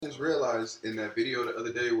realized in that video the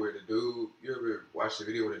other day where the dude, you ever watched the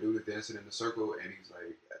video where the dude is dancing in the circle and he's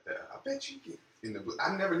like, I bet you get in the.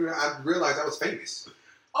 I never knew that. I realized I was famous.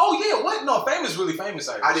 Oh yeah, what? No, famous, really famous.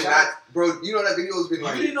 I did not, bro. You know that video has been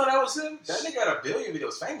like. You didn't know that was him? That nigga got 1 billion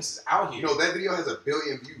videos. Famous is out here. No, that video has 1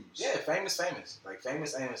 billion views. Yeah, famous. Like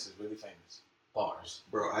famous Amos is really famous. Bars.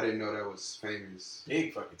 Bro, I didn't know that was famous.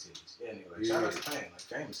 Big fucking titties. Yeah, nigga. Like, shout out to Fame. Like,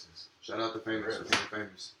 famous is. Shout out to Famous for being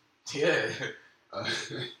famous. Yeah.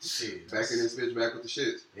 Shit. Back in this bitch, back with the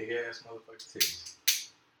shit. Big ass motherfucking titties.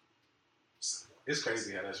 It's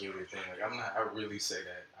crazy how that's really a thing. Like, I really say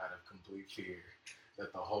that out of complete fear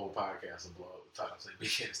that the whole podcast will blow up the time I say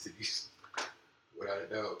big ass titties. Without a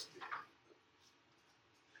doubt.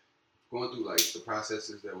 Going through, like, the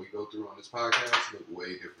processes that we go through on this podcast look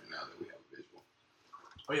way different now that we have a visual.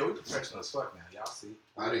 Oh, yeah, we professional as fuck now. Y'all see.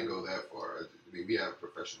 I didn't go that far. I mean, we have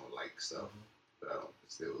professional, like, stuff. But I don't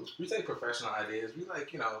still. We take professional ideas. We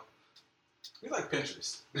like, we like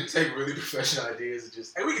Pinterest. We take really professional ideas and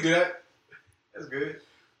just, hey, we can do that. That's good.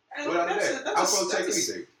 Hey, what out of that? Afro take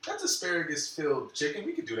anything. That's asparagus-filled chicken.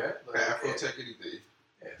 We could do that. Like, Afro take anything.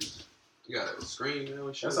 Yeah. You got a screen now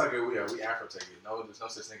and shit. That's how good we are. We Afro take it. No, there's no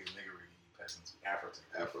such thing as niggery, you peasants. We Afro take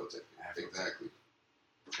it. Afro take it. Exactly.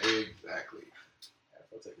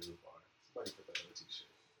 Afro take it. Somebody put that on the t-shirt.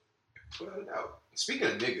 Without a doubt. Speaking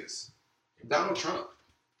of niggas. Donald Trump.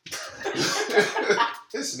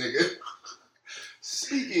 This nigga.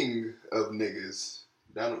 Speaking of niggas,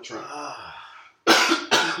 Donald Trump.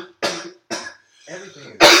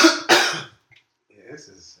 Everything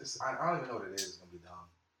is. Yeah, I don't even know what it is. It's gonna be dumb.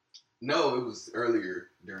 No, it was earlier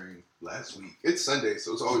during last week. It's Sunday,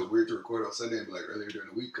 so it's always weird to record on Sunday and be like earlier during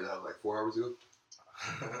the week because I was like 4 hours ago.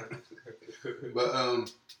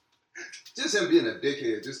 But just him being a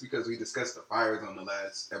dickhead, just because we discussed the fires on the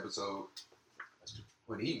last episode.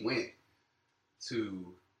 When he went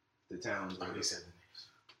to the town, he said the names.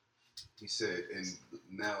 He said, and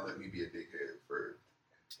now let me be a dickhead for.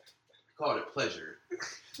 I called it pleasure.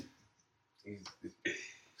 This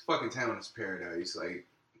fucking town is paradise. Like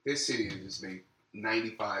this city has just made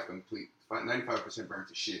 95% burnt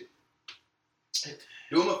to shit.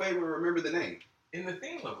 Do him a favor, remember the name. In the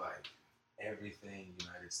theme of like everything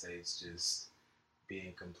United States just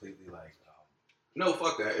being completely like. No,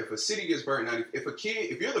 fuck that. If a city gets burnt, if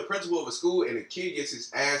you're the principal of a school and a kid gets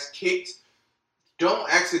his ass kicked, don't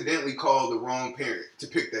accidentally call the wrong parent to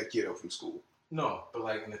pick that kid up from school. No, but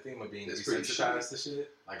like in the theme of being desensitized to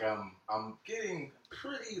shit, like I'm getting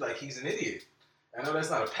pretty like he's an idiot. I know that's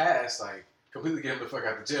not a pass, like completely get him the fuck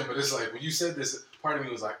out the gym, but it's like when you said this, part of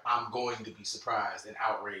me was like, I'm going to be surprised and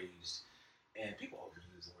outraged. And people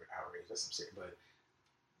overuse the word outraged, that's some shit, but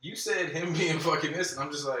you said him being fucking this, and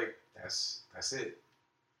I'm just like, that's it.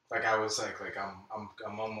 Like I was like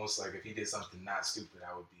I'm almost like if he did something not stupid,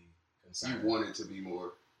 I would be concerned. You wanted to be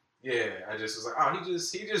more. Yeah, I just was like, oh,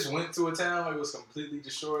 he just went to a town, it was completely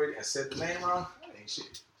destroyed, and said the name wrong. That ain't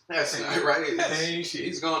shit. That's not right. That ain't shit.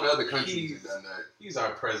 He's gone to other countries and done that. He's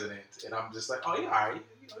our president, and I'm just like, oh, yeah, all right.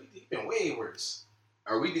 He's been way worse.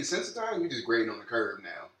 Are we desensitized? We just grading on the curve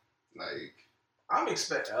now. Like. I'm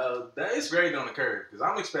expecting that is grading on the curve because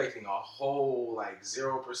I'm expecting a whole like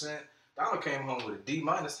 0%. Donald came home with a D-.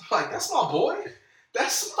 I'm like, that's my boy.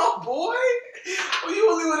 That's my boy. Well,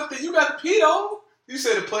 you only went up there. You got the pedo. You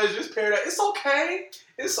said the pleasure is paradise. It's okay.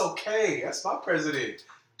 It's okay. That's my president.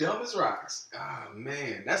 Dumb as rocks. Ah,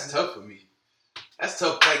 man, that's tough for me. That's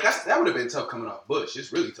tough. Like that would have been tough coming off Bush.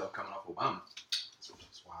 It's really tough coming off Obama. It's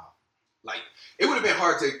wild. Like it would have been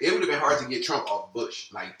hard to get Trump off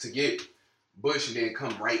Bush. Like to get Bush and then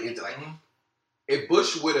come right into like if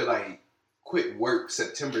Bush would have like quit work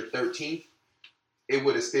September 13th, it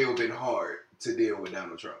would have still been hard to deal with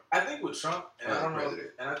Donald Trump. I think with Trump, and I don't know,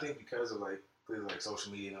 and I think because of like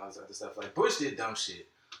social media and all this other stuff, like Bush did dumb shit,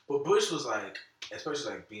 but Bush was like,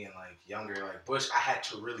 especially like being like younger, like Bush, I had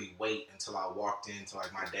to really wait until I walked into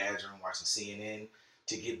like my dad's room watching CNN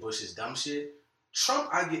to get Bush's dumb shit.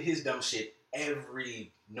 Trump, I get his dumb shit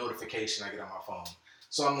every notification I get on my phone.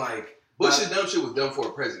 So I'm like, Bush's dumb shit was dumb for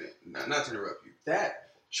a president. Not to interrupt you.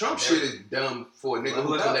 That Trump shit is dumb for a nigga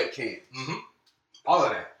who collect cans. Mm-hmm. All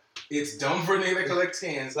of that. It's dumb for a nigga that collects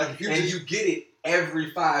cans. Like you get it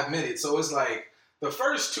every 5 minutes. So it's like the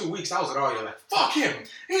first 2 weeks I was at all, you're like, fuck him.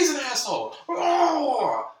 He's an asshole.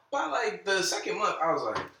 Oh. By like the second month, I was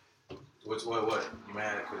like, what? You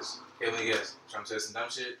mad? Because, hey, let me guess. Trump said some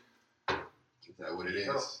dumb shit. Is that what it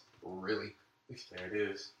is? Really? There it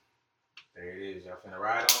is. Y'all finna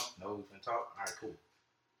ride on? No, we finna talk? All right, cool.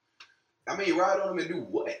 I mean, ride on him and do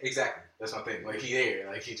what? Exactly. That's my thing. Like, he there.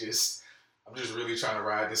 Like, I'm just really trying to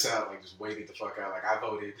ride this out. Like, just wait it the fuck out. Like, I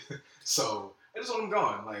voted. So, I just want him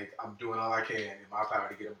going. Like, I'm doing all I can in my power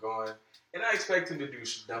to get him going. And I expect him to do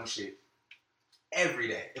dumb shit every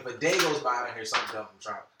day. If a day goes by and I hear something dumb from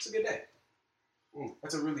Trump, it's a good day.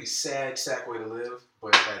 That's a really sad, sack way to live,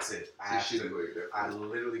 but that's it. I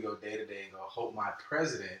literally go day to day and go, hope my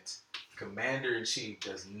president, commander-in-chief,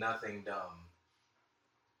 does nothing dumb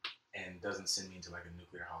and doesn't send me into like a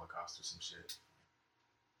nuclear holocaust or some shit.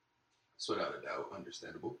 That's without a doubt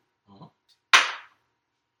understandable.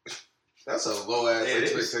 That's a low-ass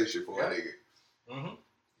expectation for a nigga.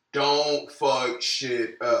 Don't fuck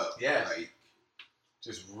shit up. Yeah. Like,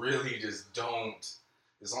 just really just don't.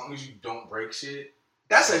 As long as you don't break shit.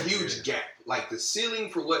 That's a huge gap. Like, the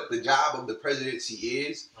ceiling for what the job of the presidency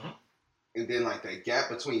is, and then, like, that gap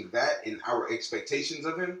between that and our expectations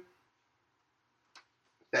of him,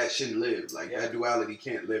 that shouldn't live. Like, that duality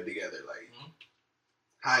can't live together. Like,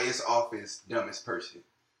 highest office, dumbest person.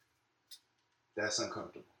 That's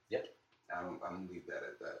uncomfortable. Yep. I don't leave that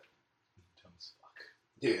at that. Dumb as fuck.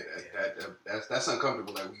 Yeah, that's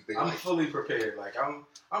uncomfortable. Like, we think I'm fully prepared. Like,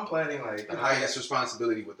 I'm planning, like, the highest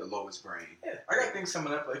responsibility with the lowest brain. Yeah, I got things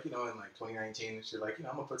coming up, like, in like 2019 and shit. Like,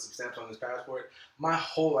 I'm gonna put some stamps on this passport. My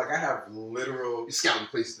whole, like, I have literal. You're scouting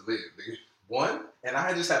places to live, nigga. One, and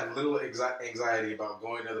I just have little anxiety about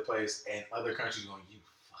going to another place and other countries going, you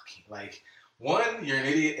fucking, like, one, you're an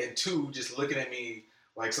idiot, and two, just looking at me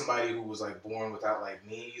like somebody who was, like, born without, like,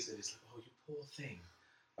 knees, and it's like, oh, you poor thing.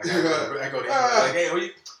 Like, I go to like, hey,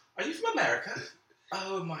 are you from America?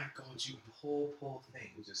 Oh my God, you poor thing.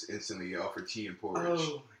 Just instantly offer tea and porridge.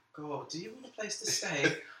 Oh my God, do you want a place to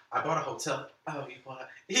stay? I bought a hotel. Oh, he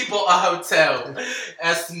bought a hotel.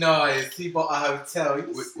 That's nice. He bought a hotel.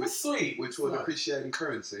 That's sweet. Which will depreciate in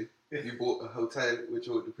currency. You bought a hotel which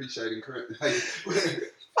will depreciate in currency.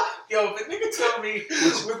 Yo, the nigga told me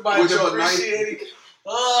with my depreciating.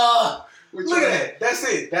 Look at that. That's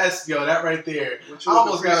it. That's, that right there. I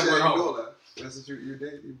almost got to go home. That's what you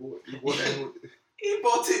did? You bought that. He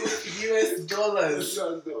bought it with US dollars.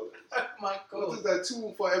 Oh my God. What is that,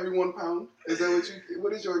 2 for every £1? Is that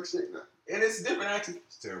what is your exchange now? And it's different actually.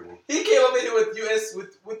 It's terrible. He came up in here with US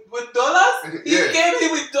with dollars? He came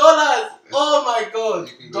here with dollars. Oh my God.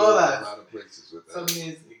 You can dollars. Go to a lot of places with that. It's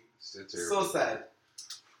amazing. So sad.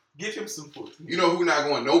 Give him some food. You know who not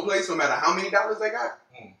going no place no matter how many dollars they got?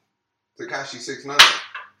 Tekashi 6ix9ine.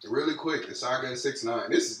 Really quick, the saga of 6ix9ine.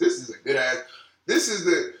 This is a good ass. This is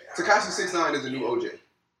the Tekashi 6ix9ine is the new OJ.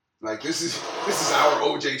 Like, this is our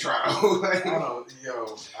OJ trial. Like,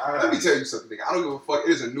 let me tell you something, nigga. I don't give a fuck.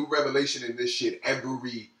 It is a new revelation in this shit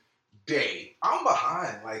every day. I'm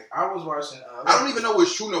behind. Like, I was watching. I don't even know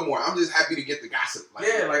what's true no more. I'm just happy to get the gossip. Like,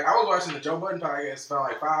 I was watching the Joe Budden podcast.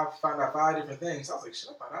 Found out 5 different things. I was like,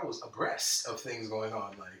 shit, I thought I was abreast of things going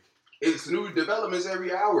on. Like, it's new developments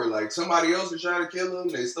every hour. Like, somebody else was trying to kill him.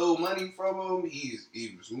 They stole money from him. He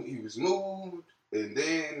was moved. And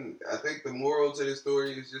then I think the moral to this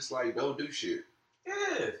story is just like, don't do shit.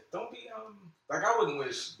 Yeah, don't be like, I wouldn't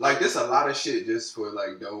wish. Like, there's a lot of shit just for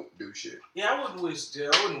like, don't do shit. Yeah, I wouldn't wish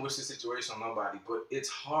this situation on nobody. But it's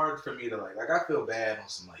hard for me to like I feel bad on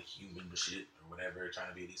some like human shit or whatever, trying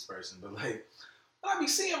to be this person. But like, when I be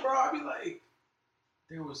seeing, bro, I be like,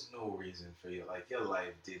 there was no reason for you. Like, your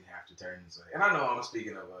life didn't have to turn this way. And I know I'm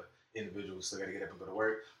speaking of an individual who still got to get up and go to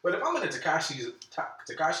work. But if I'm in a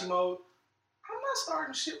Tekashi mode, I'm not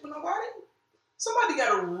starting shit with nobody. Somebody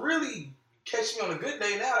got to really catch me on a good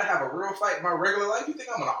day now to have a real fight in my regular life. You think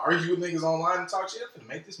I'm going to argue with niggas online and talk shit? I'm going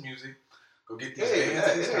to make this music. Go get these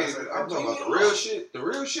bands. I'm talking about the real shit. The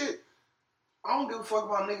real shit. I don't give a fuck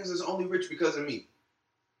about niggas that's only rich because of me.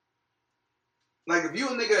 Like, if you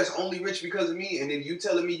a nigga that's only rich because of me, and then you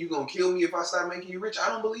telling me you gonna kill me if I stop making you rich, I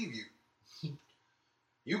don't believe you.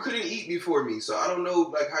 You couldn't eat before me, so I don't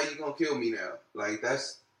know, like, how you gonna kill me now. Like,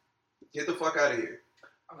 get the fuck out of here.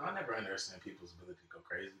 I never understand people's ability to go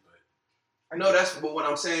crazy, but... I know but what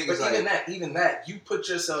I'm saying is, even that, you put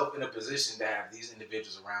yourself in a position to have these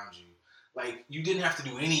individuals around you. Like, you didn't have to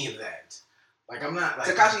do any of that. Like, I'm not, like...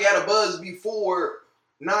 Tekashi had a buzz before...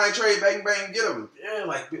 9 trade, bang, bang, get him. Yeah,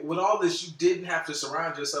 like, with all this, you didn't have to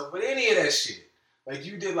surround yourself with any of that shit. Like,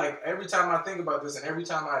 you did, like, every time I think about this and every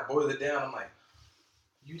time I boil it down, I'm like,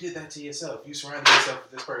 you did that to yourself. You surrounded yourself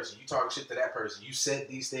with this person. You talk shit to that person. You said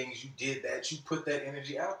these things. You did that. You put that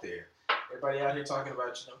energy out there. Everybody out here talking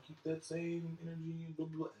about, keep that same energy, blah,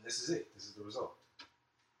 blah, blah. And this is it. This is the result.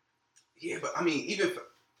 Yeah, but, I mean, even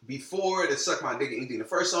before the Suck My Dick anything, the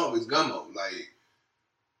first song was Gummo. Like,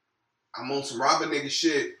 I'm on some robbing nigga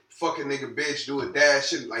shit, fucking nigga bitch, do a dash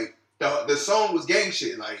shit. Like, the song was gang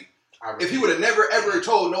shit. Like, if he would have never ever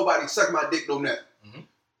told nobody suck my dick, no nothing.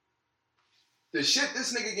 the shit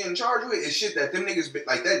this nigga getting charged with is shit that them niggas been,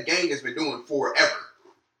 like that gang has been doing forever.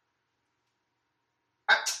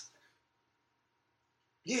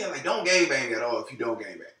 Like don't gangbang at all if you don't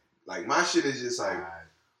gangbang. Like my shit is just like,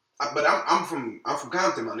 but I'm from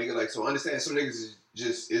Compton, my nigga. Like so, understand some niggas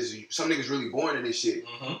some niggas really born in this shit.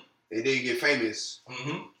 Mm-hmm. They didn't get famous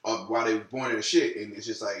while they were born in the shit, and it's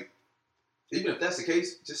just like, even if that's the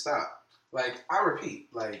case, just stop. Like I repeat,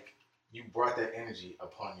 like you brought that energy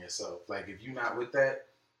upon yourself. Like if you're not with that,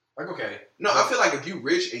 like okay. No, I feel like if you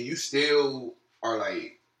rich and you still are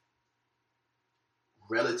like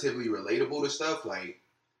relatively relatable to stuff, like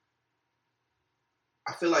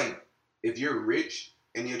I feel like if you're rich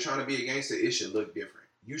and you're trying to be a gangster, it should look different.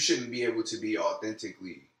 You shouldn't be able to be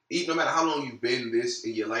authentically, no matter how long you've been this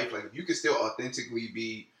in your life, like if you can still authentically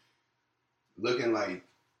be looking like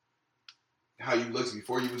how you looked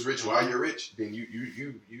before you was rich while you're rich, then you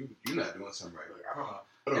not doing something right. Like, I don't know.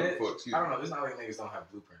 I don't know. It's not like niggas don't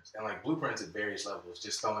have blueprints. And like blueprints at various levels,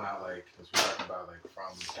 just throwing out like, because we're talking about like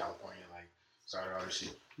from California, like started all this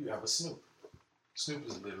shit. You have a Snoop. Snoop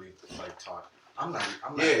is literally like taught. I'm not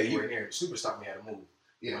anywhere near. Snoop has taught me how to move.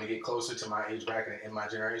 Yeah. When you get closer to my age bracket in my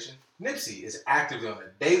generation, Nipsey is actively on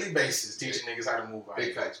a daily basis teaching niggas how to move.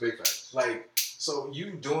 Big facts. Like, so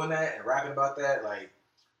you doing that and rapping about that, like,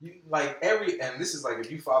 you like and this is like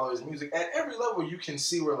if you follow his music at every level, you can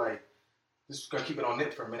see where like, just gonna keep it on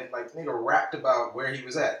Nip for a minute. Like, nigga rapped about where he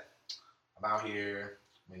was at. I'm out here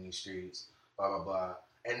in these streets, blah blah blah,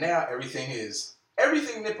 and now everything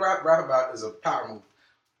Nip rap about is a power move.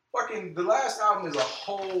 Fucking the last album is a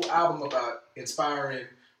whole album about inspiring,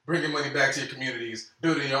 bringing money back to your communities,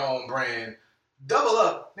 building your own brand. Double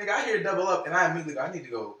Up, nigga. I hear Double Up, and I immediately go, I need to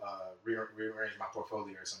go rearrange my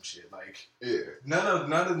portfolio or some shit. Like,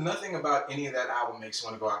 nothing about any of that album makes you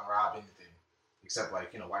want to go out and rob anything, except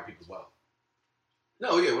like white people's wealth.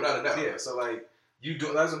 No, yeah, without a doubt. Yeah, so like you do.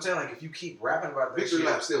 That's what I'm saying. Like if you keep rapping about this, Victory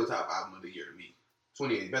Lap still top album of the year to me.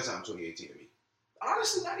 Best album 2018 to me.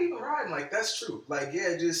 Honestly, not even riding. Like that's true. Like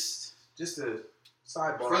yeah, just a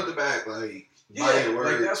sidebar. Front to back, like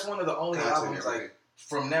like that's one of the only albums like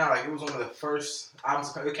from now. Like it was one of the first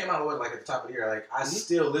albums. It came out like at the top of the year. Like I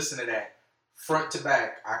still listen to that front to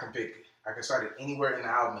back. I can start it anywhere in the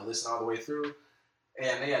album and listen all the way through.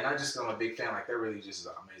 And yeah, not just 'cause I'm a big fan. Like that really just is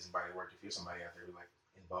an amazing body of work. If you're somebody out there who like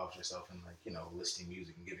involves yourself in like listing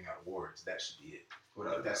music and giving out awards, that should be it.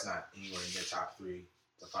 But if that's not anywhere in your top 3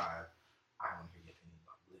 to 5, I don't hear your opinion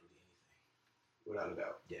about literally anything. Without a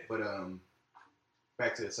doubt. Yeah. But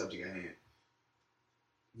back to the subject at hand.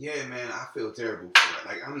 Yeah, man, I feel terrible for it.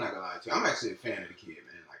 Like I'm not gonna lie to you. I'm actually a fan of the kid,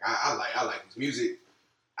 man. Like I like his music.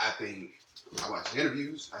 I think I watch his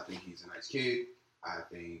interviews. I think he's a nice kid. I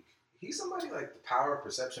think he's somebody like the power of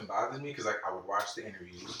perception bothers me because like I would watch the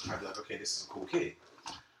interviews. I'd be like, okay, this is a cool kid.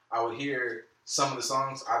 I would hear some of the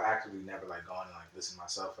songs. I've actually never like gone and like listened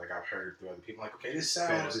myself. Like I've heard through other people. I'm like, okay, this sounds.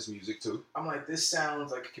 Fan of his music too. I'm like, this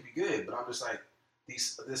sounds like it could be good, but I'm just like,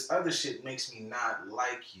 this other shit makes me not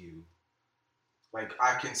like you. Like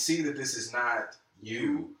I can see that this is not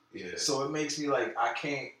you. Yeah. So it makes me like I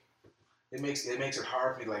can't. It makes it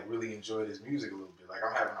hard for me to like really enjoy this music a little bit. Like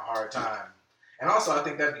I'm having a hard time. And also, I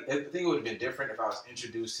think it would have been different if I was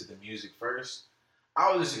introduced to the music first.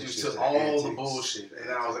 I was introduced to all the bullshit, and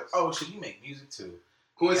then I was like, "Oh, shit, you make music too."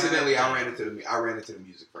 Coincidentally, I ran into the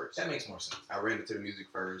music first. That makes more sense. I ran into the music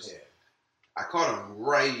first. Yeah. I caught him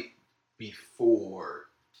right before,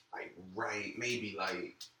 maybe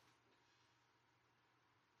like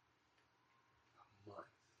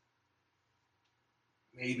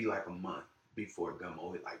a month before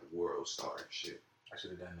Gummo hit like World Star and shit. I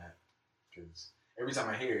should have done that. Because every time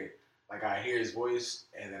I hear it, like I hear his voice,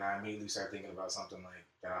 and then I immediately start thinking about something like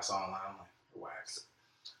that I saw online. I'm like, wax.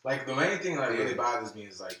 Like the main thing that really bothers me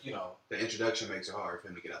is like the introduction makes it hard for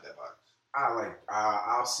him to get out that box.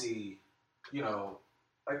 I'll see,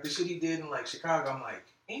 like the shit he did in like Chicago. I'm like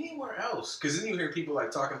anywhere else, because then you hear people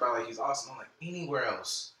like talking about like he's awesome. I'm like anywhere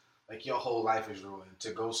else, like your whole life is ruined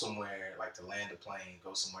to go somewhere like to land a plane,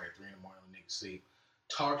 go somewhere at 3 a.m. when niggas sleep,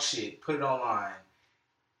 talk shit, put it online.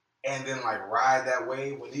 And then like ride that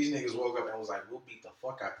wave when these niggas woke up and was like, we'll beat the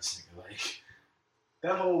fuck out this nigga. Like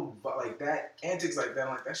that whole like that antics like that,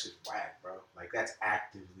 I'm like that shit's whack, bro. Like that's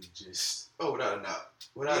actively just without a doubt,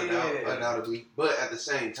 undoubtedly. But at the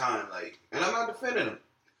same time, like, and I'm not defending him.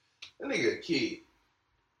 That nigga a kid.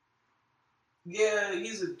 Yeah,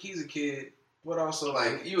 he's a kid, but also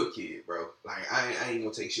like you a kid, bro. Like I ain't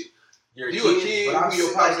gonna take shit. You a kid.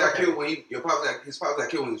 Your pops got killed when his pops got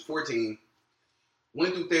killed when he was 14.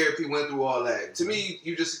 Went through therapy, went through all that. To me,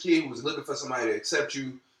 you just a kid who was looking for somebody to accept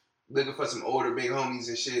you, looking for some older big homies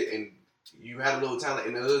and shit, and you had a little talent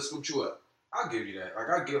in the hood, scooped you up. I'll give you that. Like,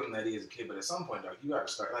 I'll give him that he is a kid, but at some point, dog, you gotta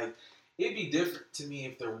start. Like, it'd be different to me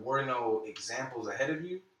if there were no examples ahead of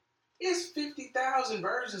you. It's 50,000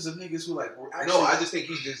 versions of niggas who, like, were actually... No, I just think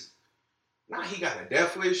he's just... Nah, he got a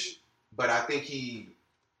death wish, but I think he...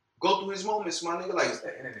 Go through his moments, my nigga. Like, it's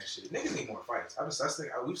that internet shit. Niggas need more fights.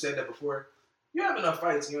 We've said that before. You have enough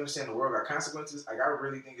fights and you understand the world got consequences. Like, I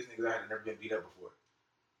really think this niggas out here never been beat up before.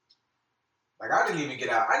 Like, I didn't even get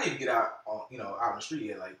out on, out in the street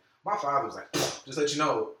yet. Like, my father was like, just let you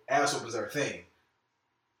know, ass whoopings are a thing.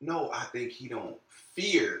 No, I think he don't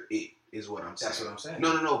fear it, is what I'm saying. That's what I'm saying.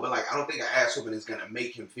 No, but like, I don't think an ass whooping is gonna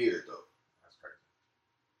make him fear it, though. That's crazy.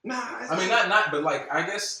 Nah, I mean, not, but like, I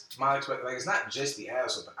guess my expectation, like, it's not just the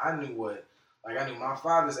ass whooping. I knew my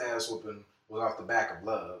father's ass whooping was off the back of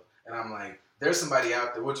love. And I'm like, there's somebody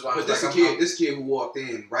out there, which is why but this kid who walked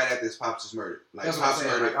in right after his pops was murdered. Like, pops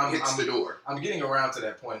murdered, like, hits the door. I'm getting around to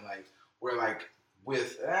that point, like, where, like,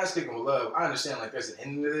 with ass kicking with love, I understand, like, there's an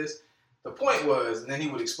end to this. The point was, and then he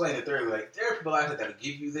would explain it thoroughly, like, there are people out there that'll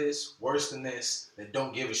give you this, worse than this, that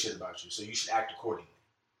don't give a shit about you, so you should act accordingly.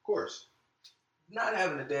 Of course. Not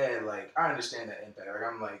having a dad, like, I understand that impact. Like,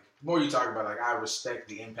 I'm like, the more you talk about, like, I respect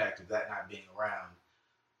the impact of that not being around.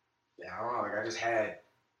 Yeah, I don't know, like, I just had,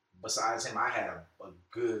 besides him, I had a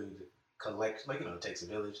good collection, like, it takes a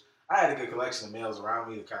village. I had a good collection of males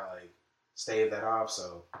around me to kind of, like, stave that off,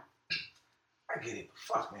 so I get it, but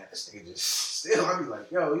fuck, man, this nigga just, still, I be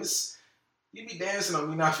like, yo, you be dancing on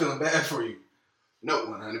me not feeling bad for you. No,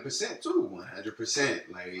 100% too,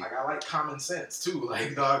 100%. Like, I like common sense too.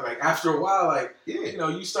 Like, dog, like after a while, like, yeah, you're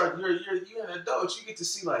an adult, you get to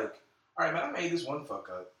see like, all right, man, I made this one fuck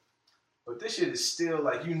up, but this shit is still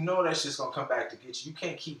like, that's just gonna come back to get you. You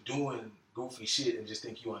can't keep doing goofy shit and just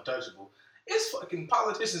think you untouchable. It's fucking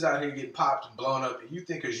politicians out here getting popped and blown up, and you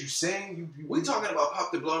think because you sing, we talking about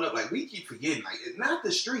popped and blown up, like we keep forgetting, like it's not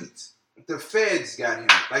the streets. The feds got him.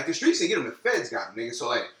 Like the streets didn't get him, the feds got him, nigga. So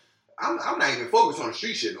like, I'm not even focused on the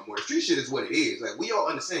street shit no more. The street shit is what it is. Like we all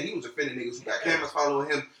understand he was offending niggas who got cameras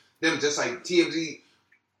following him. Them just like TMZ,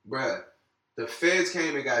 bruh. The feds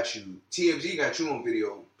came and got you. TMZ got you on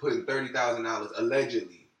video putting $30,000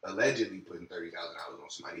 allegedly putting $30,000 on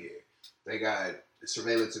somebody's head. They got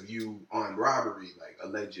surveillance of you on robbery, like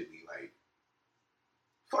allegedly. Like,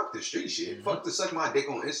 fuck the street shit. Mm-hmm. Fuck the suck my dick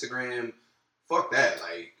on Instagram. Fuck that.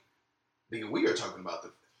 Like, nigga, we are talking about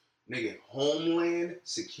the nigga Homeland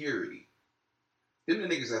Security. Them the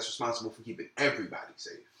niggas that's responsible for keeping everybody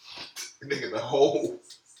safe. Nigga, the whole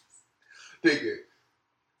nigga.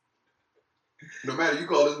 No matter you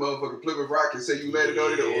call this motherfucker Plymouth Rock and say you landed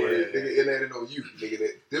on it or nigga, it landed on you. Nigga,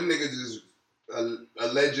 them niggas is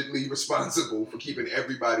allegedly responsible for keeping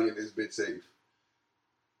everybody in this bitch safe.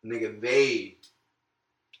 Nigga, nigga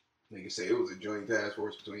say it was a joint task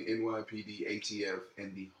force between NYPD, ATF,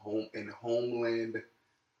 and the Homeland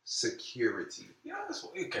Security. Yeah, that's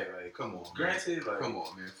okay. Like, come on. Granted, man. Like, come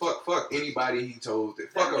on, man. Fuck anybody he told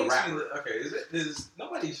that. Fuck a rapper. Okay, is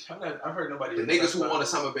nobody? I've heard nobody. The niggas who wanted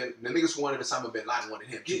Osama bin Laden wanted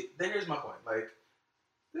him. Here's my point. Like,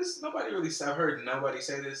 this nobody really. I've heard nobody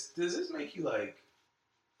say this. Does this make you like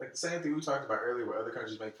the same thing we talked about earlier, where other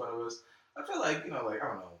countries make fun of us? I feel like like I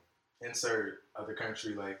don't know. Insert other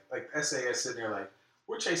country like SAS sitting there like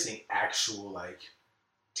we're chasing actual like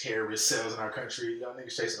terrorist cells in our country. Y'all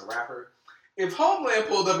niggas chasing a rapper. If Homeland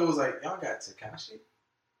pulled up and was like, y'all got Tekashi?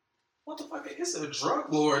 What the fuck? It's a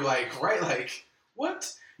drug lord, like, right? Like,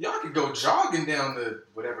 what? Y'all could go jogging down to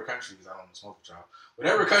whatever country, because I don't smoke with y'all.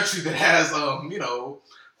 Whatever country that has,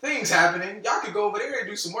 things happening. Y'all could go over there and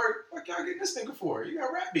do some work. What y'all getting this nigga for? You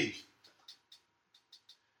got rap beef.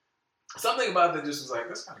 Something about that just was like,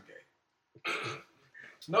 that's kind of gay.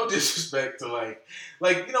 No disrespect to and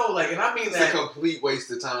I mean it's that a complete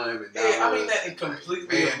waste of time and dollars, I mean that in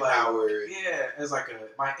completely manpower. As like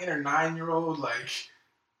my inner 9-year-old, like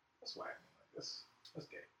that's whack. Like, that's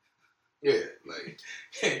gay. Yeah, like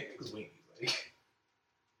niggas winky. Like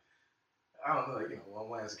I don't know,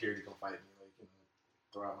 Homeland Security gonna fight me,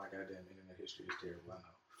 throw out my goddamn internet history is terrible. I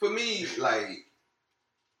know. For me, like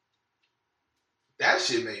that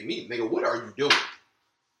shit made me nigga. What are you doing?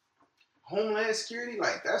 Homeland Security,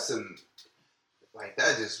 like that's some, like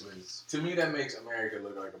that just was. To me, that makes America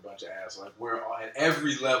look like a bunch of assholes. Like we're at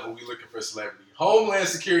every level, we looking for celebrity. Homeland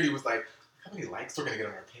Security was like, how many likes we're gonna get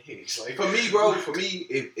on our page? Like for me, bro. For me,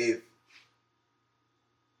 if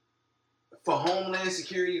for Homeland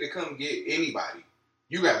Security to come get anybody,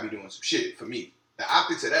 you gotta be doing some shit. For me, the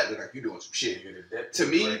optics of that look like you doing some shit. To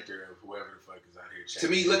me, of whoever the fuck is out here. To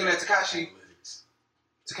me, looking at Tekashi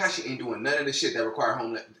ain't doing none of the shit that require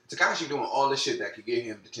Homeland. Tekashi doing all the shit that could get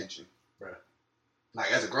him detention. Bruh.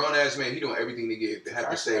 Like as a grown ass man, he doing everything to have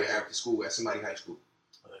to stay after school at somebody's high school.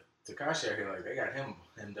 Tekashi out here, like they got him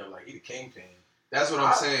up like he the kingpin. That's what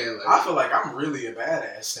I'm saying. Like, I feel like I'm really a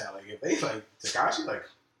badass now. Like if they like Tekashi, like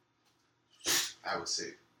I would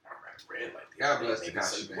say, red like God bless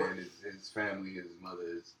Tekashi, man. His family, his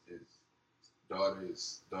mother, his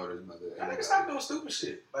daughter's mother. I think stop doing stupid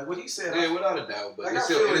shit. Like what he said. Yeah, without a doubt. But there's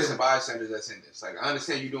still innocent bystanders that's in this. Like I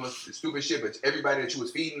understand you doing stupid shit, but everybody that you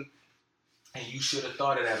was feeding, and you should have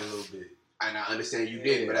thought of that a little bit. And I understand you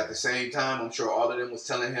didn't, but at the same time, I'm sure all of them was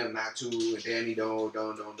telling him not to, and Danny don't.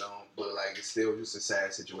 But like, it's still just a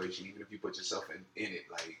sad situation, even if you put yourself in it.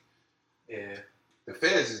 Like, yeah, the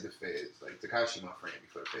feds is the feds. Like Tekashi, my friend,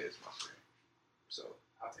 before the feds, my friend. So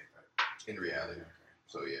I'll take that in reality. Okay.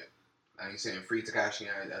 So yeah, I ain't saying free Tekashi.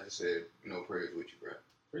 I just said, prayers with you, bro.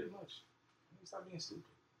 Pretty much. Stop being stupid.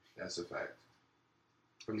 That's a fact.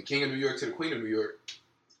 From the King of New York to the Queen of New York,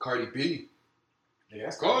 Cardi B. Yeah,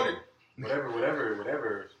 that's Cardi.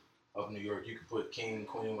 Whatever of New York, you can put king,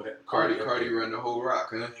 queen, whatever. Cardi run the whole rock,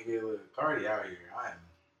 huh? Nigga, look, Cardi out here.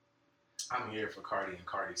 I'm here for Cardi and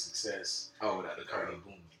Cardi's success. Oh, without a Cardi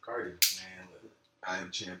booming. Cardi, man. Look. I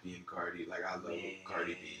am champion Cardi. Like I love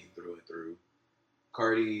Cardi B through and through.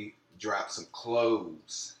 Cardi dropped some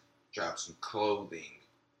clothes, dropped some clothing,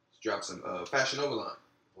 dropped some Fashion Nova line.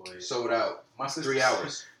 Boy, sold out. My sister, 3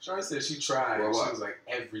 hours. Shard said she tried. She was like,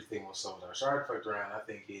 everything was sold out. Shard fucked around. I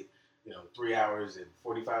think it, 3 hours and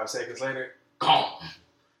 45 seconds later, gone.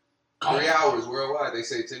 3 hours worldwide. They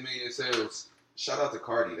say 10 million sales. Shout out to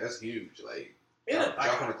Cardi. That's huge. Like,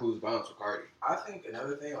 dropping the clues bombs for Cardi. I think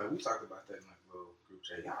another thing, like we talked about that in like a little group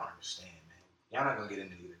chat. Y'all don't understand, man. Y'all not gonna get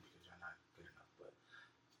into it either because y'all not good enough. But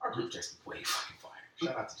our group chat's way fucking fire.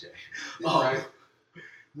 Shout out to Jay. Right.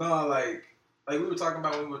 No, like we were talking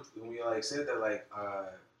about when we like said that like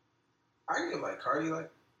I give like Cardi like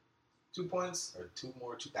 2 points or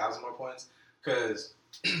 2,000 more points because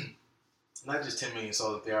not just 10 million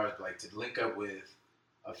sold in 3 hours, but like to link up with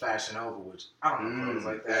a Fashion Nova, which I don't know if it was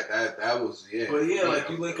like that. That was But yeah, like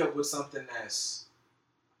you link up with something that's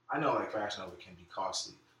I know like Fashion Nova can be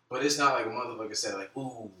costly, but it's not like a motherfucker said like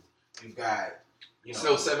ooh you've got.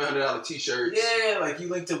 So $700 t-shirts. Yeah, like you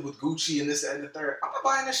linked up with Gucci and this and the third. I'm not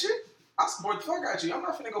buying that shit. I support the fuck out of you. I'm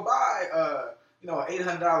not finna go buy an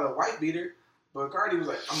 $800 white beater. But Cardi was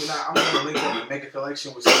like, I'm gonna link up and make a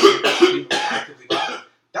collection with something that people actively buy.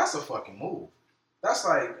 That's a fucking move. That's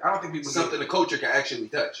like I don't think people the culture can actually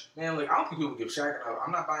touch. Man, like I don't think people give Shaq enough.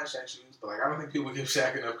 I'm not buying Shaq shoes, but like I don't think people give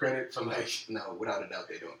Shaq enough credit for like. No, without a doubt,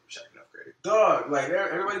 they don't give Shaq enough credit. Dog, like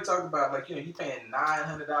everybody talking about like you paying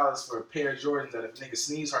 $900 for a pair of Jordans that if a nigga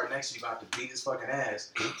sneeze hard next to you, you about to beat his fucking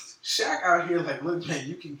ass. Shaq out here like, look man,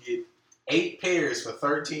 you can get 8 pairs for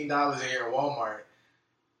 $13 here at Walmart.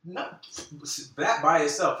 No, that by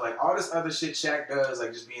itself, like all this other shit Shaq does,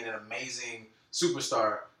 like just being an amazing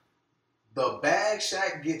superstar. The bag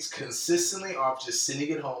Shaq gets consistently off just sitting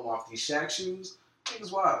at home off these Shaq shoes, it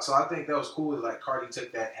was wild. So I think that was cool that like Cardi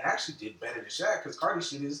took that and actually did better than Shaq because Cardi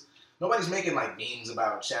shit is nobody's making like memes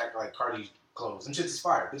about Shaq like Cardi clothes and shit is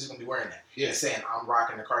fire. Bitch is gonna be wearing that. Yeah, and saying I'm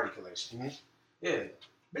rocking the Cardi collection. Mm-hmm. Yeah,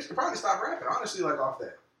 bitch could probably stop rapping honestly like off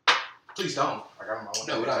that. Please don't. Like I want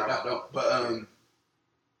no, don't. But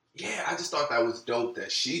yeah, I just thought that was dope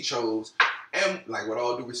that she chose and like with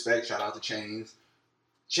all due respect, shout out to Chainz.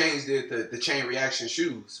 Chainz did the Chain Reaction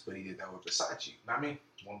shoes, but he did that with Versace. Not me.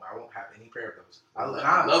 I won't have any pair of those. I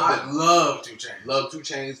love 2 Chainz. Love 2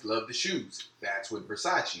 Chainz. Love the shoes. That's with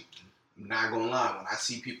Versace. I'm not gonna lie. When I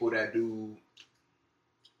see people that do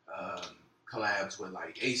collabs with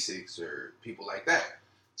like Asics or people like that,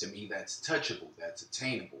 to me that's touchable. That's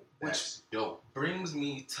attainable. That's dope. Brings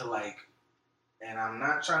me to like, and I'm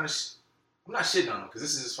not trying to. I'm not shitting on him because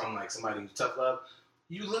this is from like somebody who's tough love.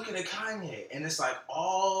 You looking at Kanye, and it's like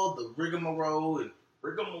all the rigmarole,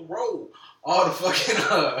 all the fucking,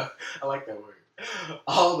 I like that word,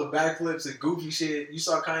 all the backflips and goofy shit you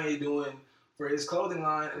saw Kanye doing for his clothing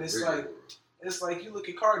line, and it's like you look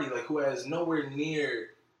at Cardi, like who has nowhere near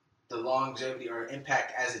the longevity or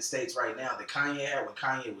impact as it states right now that Kanye had when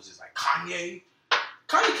Kanye was just like, Kanye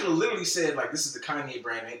could have literally said, like, this is the Kanye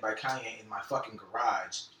brand made by Kanye in my fucking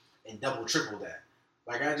garage and double, triple that.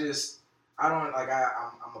 Like, I'm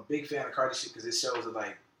a big fan of Cardi shit because it shows that,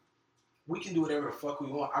 like, we can do whatever the fuck we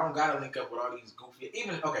want. I don't gotta link up with all these goofy,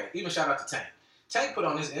 even shout out to Tank. Tank put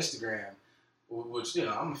on his Instagram, which,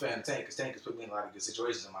 I'm a fan of Tank because Tank has put me in a lot of good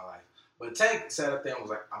situations in my life. But Tank sat up there and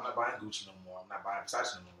was like, I'm not buying Gucci no more. I'm not buying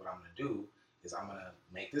Versace no more. What I'm gonna do is I'm gonna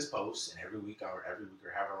make this post, and every week or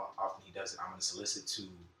however often he does it, I'm gonna solicit to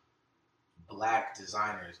black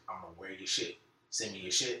designers. I'm gonna wear your shit. Send me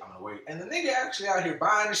your shit. I'm gonna wear it. And the nigga actually out here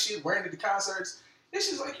buying the shit, wearing it to concerts. It's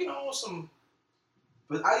just like, some.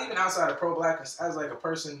 But I even outside of pro-black, as like a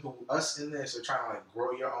person who us in this are trying to like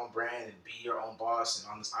grow your own brand and be your own boss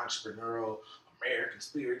and on this entrepreneurial American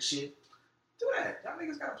spirit shit. Do that. Y'all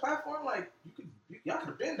niggas got a platform. Like y'all could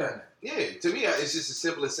have been done that. Yeah, to me, it's just as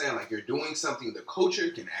simple as saying like you're doing something the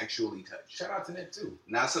culture can actually touch. Shout out to Nick too.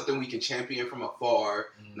 Not something we can champion from afar.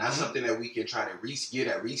 Mm-hmm. Not something that we can try to get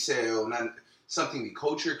at resale. Not something the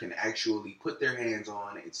culture can actually put their hands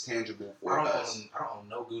on. It's tangible for us. I don't own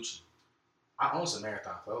no Gucci. I own some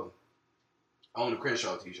Marathon clothing. I own a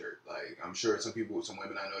Crenshaw t-shirt. Like, I'm sure some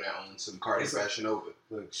women I know that own some Cardi Fashion Nova.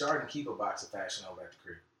 Look, Chardon keep a box of Fashion Nova at the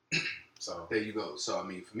crib. So there you go. So, I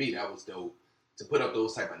mean, for me, that was dope to put up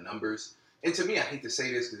those type of numbers. And to me, I hate to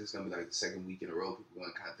say this because it's going to be like the second week in a row. People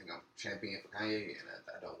going to kind of think I'm champion for Kanye, and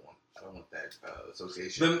I don't want that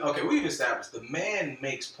association. Okay, we've established the man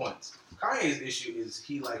makes points. Kanye's issue is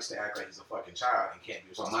he likes to act like he's a fucking child and can't be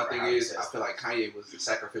responsible. Well, my thing is, I feel like Kanye was the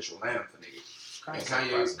sacrificial lamb for niggas.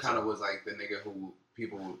 Kanye kind of was like the nigga who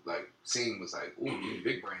people like seeing was like, ooh, these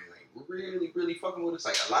big brands like really, really fucking with us.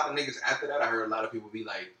 Like a lot of niggas after that, I heard a lot of people be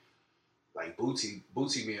like Bootsy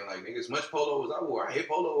being like, nigga, as much polo as I wore, I hit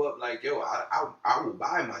polo up like, yo, I will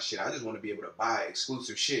buy my shit. I just want to be able to buy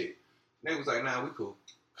exclusive shit. Nigga was like, nah, we cool.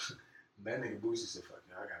 That nigga Bootsy said, fuck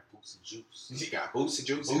it, I got Bootsy Juice. He got Bootsy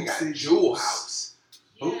Juice. He got Jewel House.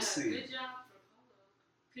 Yeah, Bootsy. Good job for polo.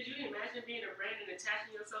 Could you imagine being a brand and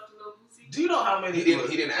attaching yourself to Lil Bootsy? Do you know how many? He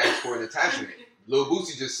didn't ask for an attachment. Lil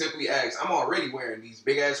Bootsy just simply asked, I'm already wearing these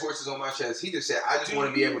big ass horses on my chest. He just said, I just want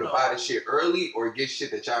to be able to buy the shit early or get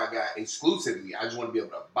shit that y'all got exclusively. I just want to be able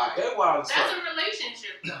to buy it. That's a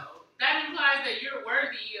relationship though. That implies that you're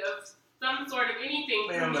worthy of some sort of anything.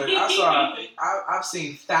 Man, look, I've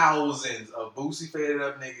seen thousands of Bootsy faded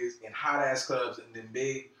up niggas in hot ass clubs and then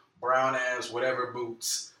big brown ass whatever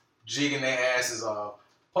boots jigging their asses off.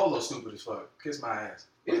 Polo stupid as fuck. Kiss my ass.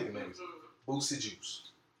 Niggas. Bootsy Juice.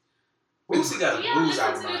 Bootsy got a blues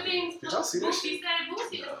album out here. Did y'all see that shit?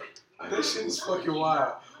 That shit is fucking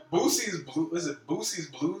wild. Boosie's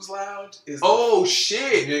Blues Lounge is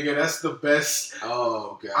shit, nigga, that's the best.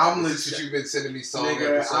 Oh god, I'm legit. You've been sending me songs.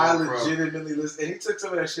 Nigga, I legitimately listen. And he took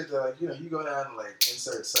some of that shit that like, you go down and like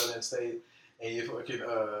insert Southern State and you fucking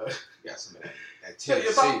got some of that tell you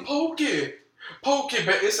about poke it,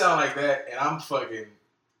 but it sound like that, and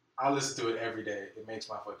I listen to it every day. It makes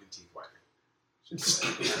my fucking teeth whiter.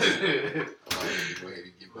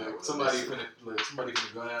 Somebody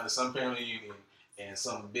finna go down to some family reunion and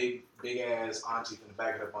some big ass auntie finna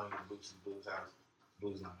back it up on you to Blues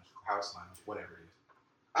House Lounge, whatever it is.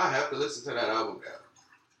 I have to listen to that album now.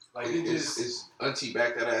 Like it's auntie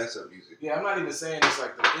back that ass up music. Yeah, I'm not even saying it's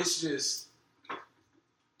like it's just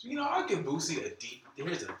I'll give Boosie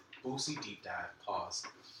here's a Boosie deep dive. Pause.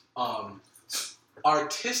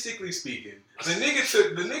 Artistically speaking, the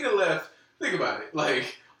nigga left. Think about it.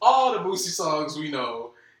 Like, all the Boosie songs we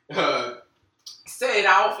know stayed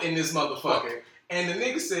off in this motherfucker. And the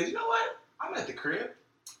nigga said, you know what? I'm at the crib.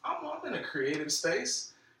 I'm in a creative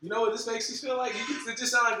space. You know what this makes me feel like? It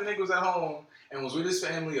just sounded like the nigga was at home and was with his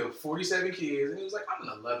family of 47 kids. And he was like, I'm in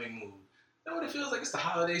a loving mood. You know what it feels like? It's the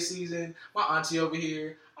holiday season. My auntie over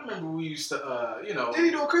here. I remember we used to, Did he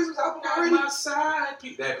do a Christmas album already? My side.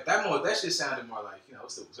 That shit sounded more like,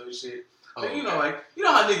 it's the shit. Like, you know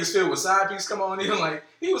how niggas feel when side piece come on. He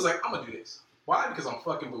was like, I'm gonna do this. Why? Because I'm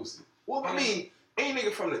fucking Boosie. Well, I mean, ain't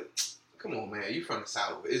nigga from the. Come on, man, you from the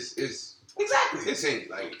South? It's exactly. It's in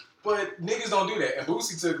like. But niggas don't do that. And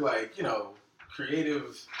Boosie took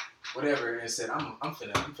creative, whatever, and said, I'm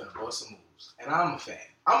finna bust some moves. And I'm a fan.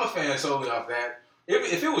 I'm a fan solely off that.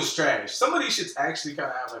 If it was trash, some of these shits actually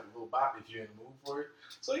kind of have like a little bop if you're in the mood for it.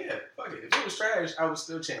 So yeah, fuck it. If it was trash, I would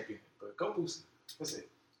still champion it. But go Boosie. That's it.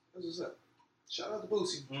 That's what's up. Shout out to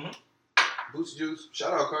Boosie. Mm-hmm. Boosie Juice.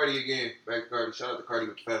 Shout out Cardi again. Back to Cardi. Shout out to Cardi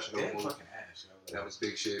with the Fashion Nova move. Fucking ass, yo. That was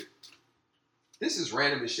big shit. This is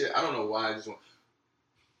random as shit. I don't know why. I just want.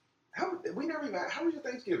 How was your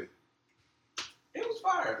Thanksgiving? It was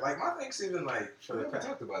fire. Like my Thanksgiving, we never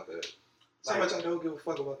talked about that. So much I don't give a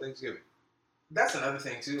fuck about Thanksgiving. That's another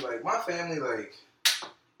thing too. Like my family,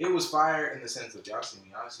 it was fire in the sense of y'all see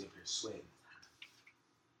me honestly up here sweating.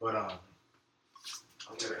 But I'm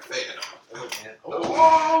just a fan.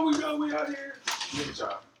 We out here. Look at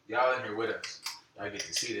y'all. Y'all in here with us. Y'all get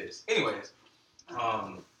to see this. Anyways,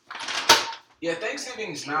 yeah,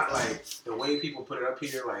 Thanksgiving's not like the way people put it up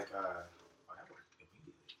here. Like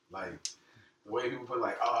the way people put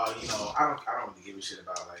I don't really give a shit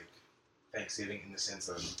about Thanksgiving in the sense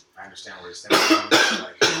of I understand where it stems from.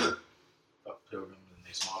 Fuck Pilgrims and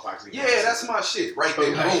Smallpox. Yeah, that's my shit right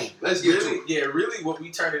there. Like, boom. Let's get really, to it. Yeah, really, what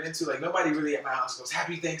we turn it into, like nobody really at my house goes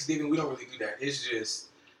Happy Thanksgiving. We don't really do that. It's just,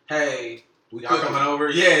 hey, We y'all coming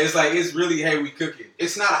over? Yeah, it's really, hey, we cooking.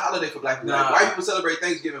 It's not a holiday for black people. Nah. Like, white people celebrate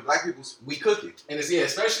Thanksgiving. Black people, we cooking. And it's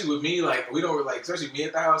especially with me, like we don't like, especially me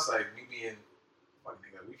at the house, like me being fucking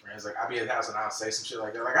nigga, we friends. Like I be at the house and I'll say some shit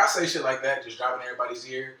like that. Like I say shit like that, just dropping everybody's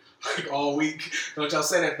ear like all week. Don't y'all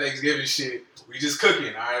say that Thanksgiving shit? We just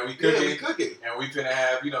cooking, all right? We cooking, Yeah, we cooking. and we finna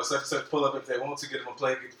have such and such pull up if they want to, get them a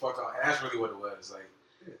plate, get the fuck on. And that's really what it was.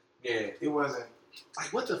 Like, yeah, it wasn't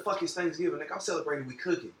like what the fuck is Thanksgiving? Like I'm celebrating, we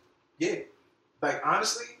cooking. Yeah, like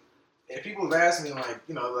honestly. And people have asked me, like,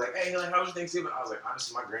 like, hey, like, how was your Thanksgiving? I was like,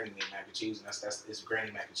 honestly, my granny made mac and cheese, and it's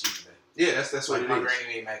Granny Mac and Cheese Day. Yeah, that's what like, it my is.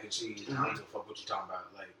 granny made mac and cheese. And I don't give a fuck what you talking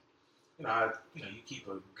about. Like, you keep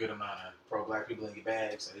a good amount of pro-black people in your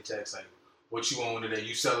bag, so they text like, what you on today?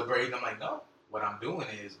 You celebrating? I'm like, no. What I'm doing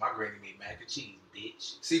is my granny made mac and cheese,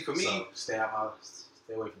 bitch. See, for me, so stay away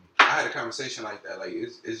from me. I had a conversation like that. Like,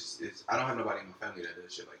 it's I don't have nobody in my family that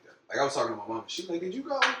does shit like that. Like, I was talking to my mom. She was like, did you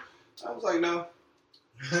go? I was like, no.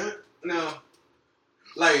 No.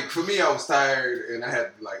 Like, for me, I was tired, and I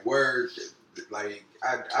had, like, work. Like,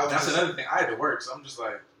 I was That's just, another thing. I had to work, so I'm just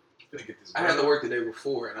like, I'm gonna get this. I had to work the day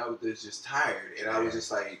before, and I was just tired. And I was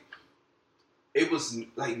just like, it was,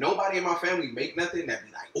 like, nobody in my family make nothing that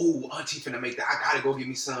be like, oh, auntie finna make that. I gotta go get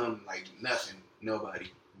me some. Like, nothing.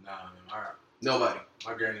 Nobody. Nah, man, Nobody.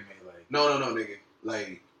 my granny made, like... No, nigga.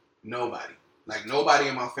 Like, nobody. Like, nobody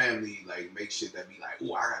in my family, like, make shit that be like,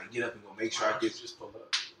 oh, I gotta get up and go make sure I get... just pull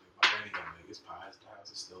up. Like, my granny gonna make his pies. The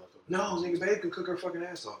house is still up. No, nigga, babe can cook her fucking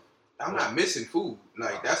ass off. I'm not missing food.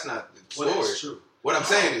 Like, that's not the story. Well, that's true. What I'm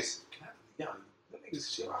saying is... Them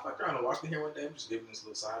niggas, shit, I fucked around and walked in here one day. I'm just giving this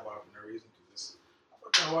little sidebar for no reason. Cause I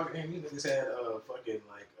fucked around and walked in here, these niggas had fucking,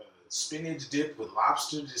 like, spinach dip with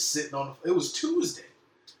lobster just sitting on the... It was Tuesday.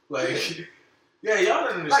 Like... Yeah, y'all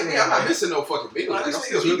don't understand. Like, yeah, I'm not missing no fucking meal. Like, I'm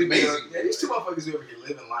still really amazing. Yeah, these two motherfuckers be over here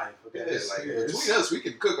living life. Okay? Yeah, like, between us, we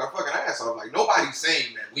can cook our fucking ass off. Like, nobody's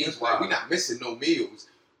saying that we not missing no meals.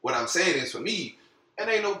 What I'm saying is, for me, it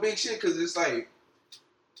ain't no big shit, because it's like,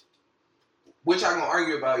 what y'all gonna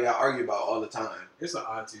argue about, y'all argue about all the time. It's an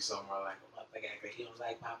auntie somewhere like, motherfucker, he don't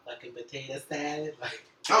like my fucking potato salad. Like,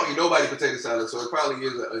 I don't eat nobody potato salad, so it probably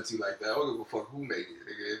is an auntie like that. I don't give a fuck who make it,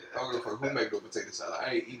 nigga. I don't give a fuck who make no potato salad.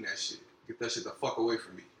 I ain't eating that shit. Get that shit the fuck away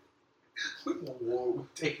from me. we want war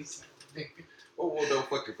with potato salad, nigga. What war no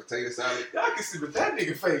fucking potato salad? Y'all can see what that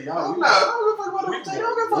nigga face, y'all. I don't give a fuck about the potato. I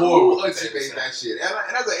don't give a fuck who auntie made that shit.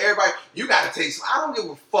 And that's like, everybody, you gotta taste. I don't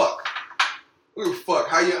give a fuck. I don't give a fuck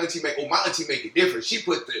how your auntie make. Oh, my auntie make it different. She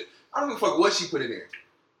put the. I don't give a fuck what she put in there.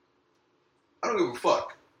 I don't give a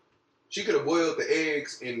fuck. She could have boiled the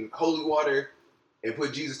eggs in holy water and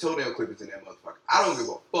put Jesus toenail clippings in that motherfucker. I don't give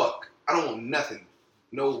a fuck. I don't want nothing.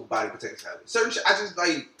 Nobody potato salad. Certain shit, I just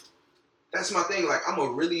like, that's my thing. Like, I'm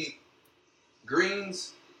a really,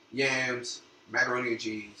 greens, yams, macaroni and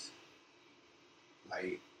cheese,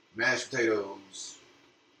 like, mashed potatoes.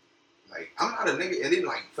 Like, I'm not a nigga. And then,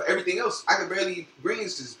 like, for everything else, I could barely eat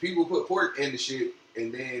greens because people put pork in the shit.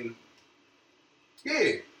 And then,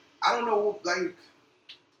 yeah, I don't know, like,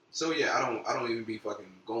 so yeah, I don't even be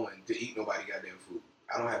fucking going to eat nobody goddamn food.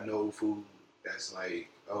 I don't have no food that's like,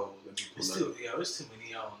 oh, let me pull up. It's too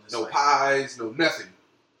many y'all on this. No pies, no nothing.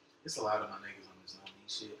 It's a lot of my niggas on this no-meat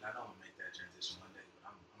shit. I know I'm gonna make that transition one day,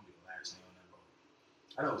 but I'm gonna be the last name on that boat.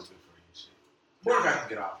 I know it's good for you and shit. Pork I can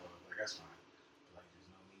get off of, like, that's fine. But, like,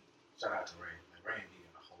 there's no meat. Shout out to Ray. Like, Ray and B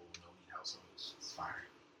in a whole no-meat household. It's fire.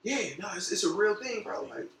 Yeah, no, it's a real thing, bro.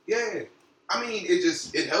 Like, yeah. I mean,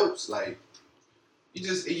 it helps. Like,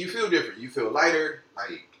 you feel different. You feel lighter.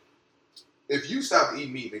 Like, if you stop to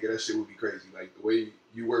eat meat, nigga, that shit would be crazy. Like, the way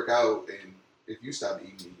you work out, and if you stop to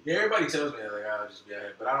eat meat. Yeah, everybody tells me that, like, I'll just be out,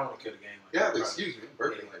 but I don't want to kill the game. Like, yeah, excuse me,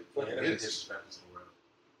 birthday, like, fucking yeah, that's disrespectful to the world.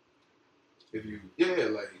 If you,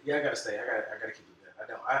 yeah, like. Yeah, I gotta stay. I gotta keep the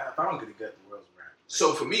gut. If I don't get the gut, the world's wrapped.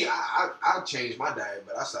 So for me, I changed my diet,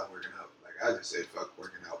 but I stopped working out. Like, I just said, fuck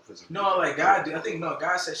working out. No, like, God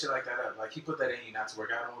set shit like that up. Like, he put that in you not to work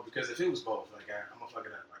out anymore, because if it was both, like, I'm gonna fuck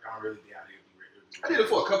it up. Like, I'm gonna really be out here. I did it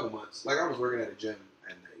for a couple months. Like, I was working at a gym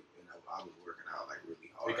at night, and I was working out, like,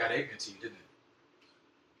 really hard. It got ignorant to you, didn't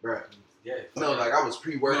it? Bruh. Yeah. No, like, I was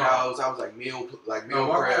pre-workouts. I was, like, meal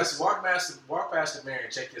walk press. Walk past the mirror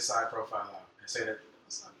and check your side profile out and say that.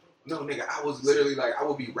 No, nigga, I was literally, like, I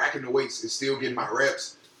would be racking the weights and still getting my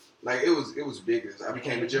reps. Like, it was big. I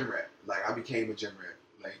became a gym rat. Like, I became a gym rat.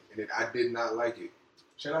 Like, and I did not like it.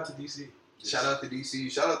 Shout out to DC. Shout out to DC.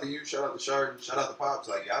 Shout out to you. Shout out to Chardon. Shout out to Pops.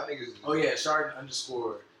 Like, y'all niggas. Oh, yeah. Chardon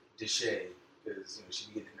 _Deshay. Because, she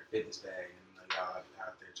be getting in her fitness bag. And, like, y'all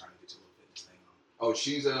out there trying to get your little fitness thing on. Oh,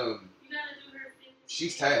 she's You gotta do her fitness.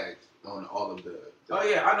 she's tagged on all of the Oh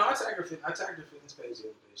yeah, I know. I tagged her fitness page the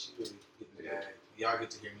other day. She really getting the bag. Y'all get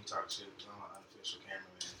to hear me talk shit because I'm an unofficial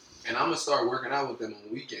cameraman. and I'm gonna start working out with them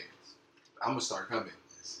on weekends. I'm gonna start coming.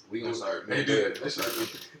 We gonna start. They do it. They start coming.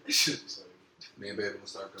 Me and Babe gonna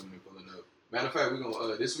start coming and pulling up. Matter of fact, we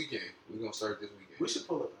gonna this weekend. We gonna start this weekend. We should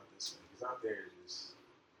pull up out this way because out there is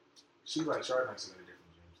she like Shard likes to go to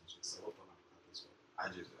different gyms and shit. So we'll pull up out this way. I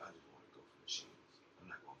just want to go for machines. I'm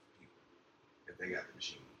not going for people. If they got the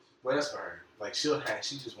machines. Well, that's for her. Like she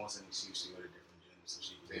just wants an excuse to go to different gyms so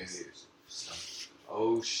she can stuff.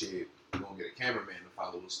 Oh shit. We're gonna get a cameraman to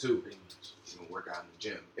follow us too. Pretty much. She's gonna work out in the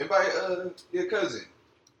gym. Invite your cousin.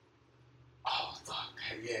 Oh fuck.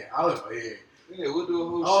 Yeah, I'll invite. Yeah, we'll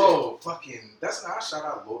do a whole shit. Fucking. That's not. Shout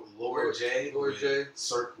out Lord J. Lord J.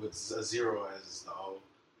 Circ with a zero as the O.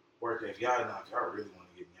 Work. If y'all really want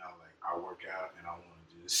to get me out, like I work out and I want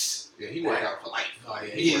to just. Yeah, he work out for life. Oh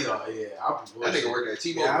yeah, That nigga work at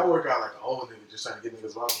T-Mobile. Yeah, I work out like an old nigga just trying to get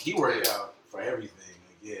niggas off. He work out for everything.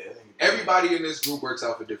 Like, yeah. Everybody in this group works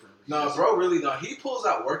out for different reasons. No, bro, really no. He pulls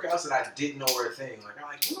out workouts that I didn't know were a thing. Like I'm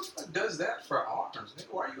like, who the fuck does that for arms?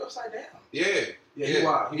 Nigga, why are you upside down? Yeah. He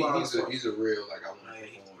wild. He's a real like I want to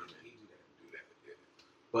perform and do that. Yeah.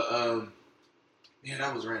 But yeah,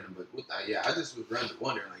 that was random. But with that, yeah, I just was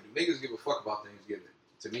wondering like, do niggas give a fuck about Thanksgiving?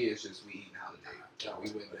 To me, it's just we eating holiday. Yeah,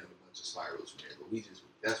 we went down a bunch of spirals from there, but we eating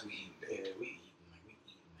day. Yeah, we eating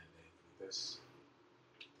that day. That's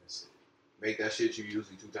it. Make that shit you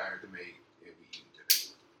usually too tired to make, and we eating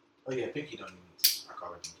today. Oh yeah, Pinky don't need me to. I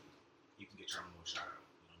call her Pinky. You can get your own little shout out.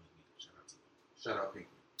 You don't need me to shout out to you. Shout out Pinky.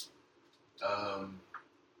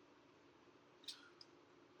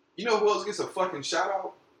 You know who else gets a fucking shout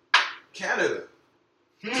out? Canada.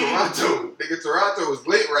 Toronto. Nigga, Toronto is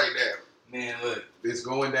lit right now. Man, look. It's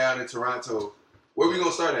going down in Toronto. Where we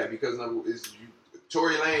gonna start at? Because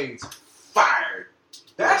Tory Lanez fired.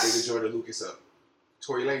 That's nigga Jordan Lucas up.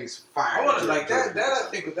 Tory Lanez fired. I want to like that. I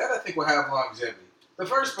think will have longevity. The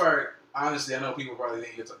first part, honestly, I know people probably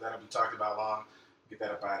think that'll be talked about long. Get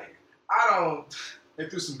that up out of here. I don't. They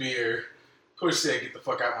threw some beer. Push said, "Get the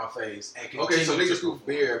fuck out my face." And okay, so niggas threw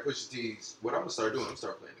beer and Pusha T's. What I'm gonna start doing? I'm gonna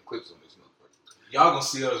start playing the clips on this motherfucker. Y'all gonna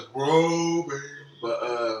see us, bro, baby. But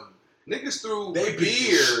niggas threw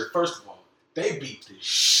beer. First of all, they beat the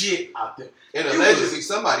shit out there. And allegedly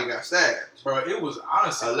somebody got stabbed. Bro, it was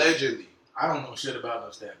honestly allegedly. I don't know shit about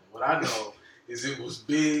no stabbing. What I know is it was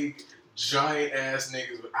big, giant ass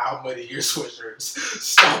niggas with Al Muddy Year sweatshirts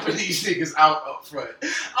stomping these niggas out up front.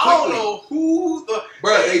 I don't know who the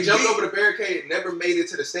bro. They jumped over the barricade and never made it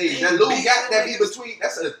to the stage. That little gap that be between,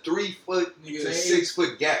 that's a 3 foot to 6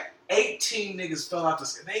 foot gap. 18 niggas fell out the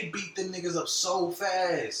sky. They beat them niggas up so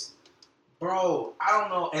fast. Bro, I don't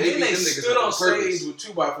know. And then they stood on stage with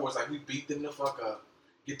 2x4s like we beat them the fuck up.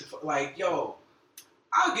 Get the fuck like, yo,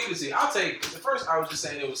 I'll give it to you. I'll take it. At first I was just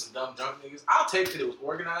saying it was some dumb drunk niggas. I'll take that it was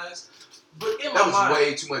organized. But in my mind, that was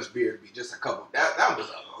way too much beer to be just a couple. That was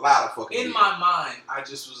a lot of fucking beer. My mind, I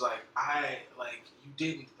just was like, you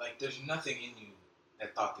didn't, like, there's nothing in you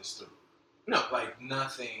that thought this through. No. Like,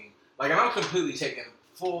 nothing. Like, and I'm completely taking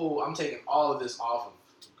all of this off of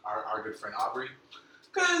our good friend Aubrey.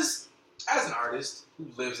 Because as an artist who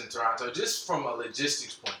lives in Toronto, just from a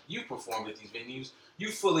logistics point, you performed at these venues, you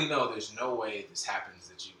fully know there's no way this happens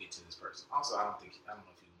that you get to this person. Also, I don't know if you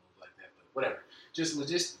move like that, but whatever. Just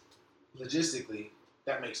logistically,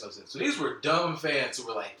 that makes no sense. So these were dumb fans who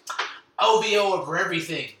were like, OVO over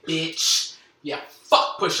everything, bitch. Yeah,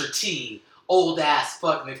 fuck Pusha T. Old ass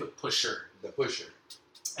fuck. And they put Pusher. The Pusher.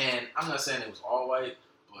 And I'm not saying it was all white,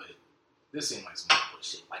 but this seemed like some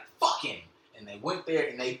bullshit. Like, fuck him. And they went there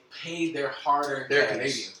and they paid their hard-earned They're cash.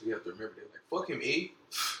 Canadians. We have to remember. They're like, fuck him, E.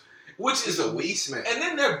 Which is a waste man. And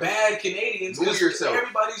then they're bad Canadians. Know yourself.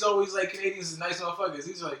 Everybody's always like, Canadians is nice motherfuckers.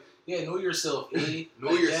 He's like, yeah, know yourself, E.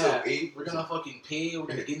 Know yourself, E. We're gonna fucking pay. We're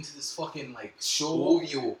gonna get into this fucking like show.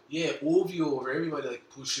 OVO. Yeah, OVO over everybody like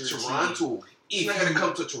Pusher Toronto. If you're not gonna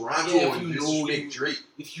come to Toronto and just make Drake.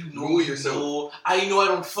 If you know yourself. I know I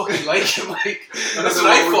don't fucking like him. Like that's what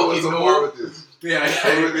I fucking know. With this. Yeah,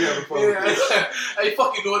 I really have a fun with this. I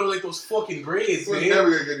fucking know I don't like those fucking grades, man. We're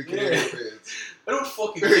never gonna get the Canadian fans. I don't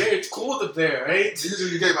fucking care. It's cold up there, right?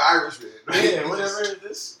 Usually you gave an Irishman. Right? Yeah, whatever.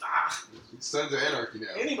 Sons of Anarchy now.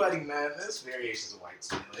 Anybody, man, there's variations of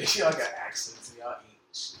whites, man. Like, y'all got accents and y'all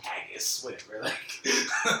eat haggis, whatever. Like,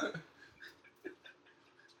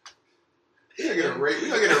 we're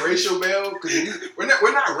gonna get a racial bell because we're not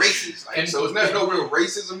racist. Like, so it's not no real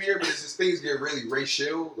racism here, but it's just things get really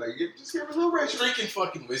racial. Like, just give a little racial. Drinking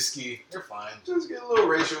fucking whiskey, they're fine. Just get a little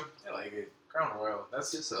racial. I like it. Crown Royal,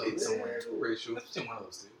 that's just somewhere. Racial. That's between one of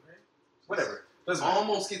those two, right? Whatever. Doesn't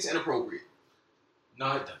almost gets inappropriate.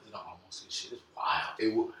 No, it doesn't. Almost get shit. It's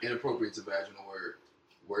wild. Inappropriate to vaginal word.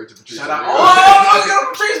 Word to Patrice. Shout out. Oh, get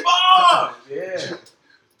on Patrice Ball.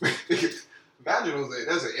 Yeah. Vaginal,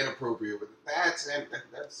 that's an inappropriate word.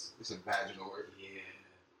 It's a vaginal word. Yeah.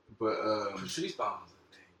 But Patrice Bomb is a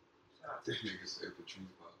thing. That nigga said Patrice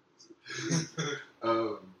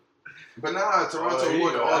Bomb. But nah, Toronto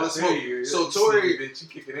won all the smoke. So Tory, bitch, you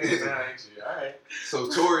kicking in now, ain't you? All right. So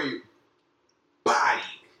Tory bodied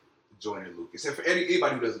Joyner Lucas. And for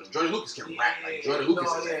anybody who doesn't know, Joyner Lucas can rap. Like Joyner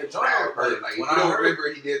Lucas is a rapper. Like if you don't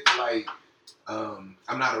remember, he did like I'm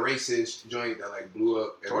Not a Racist joint that like blew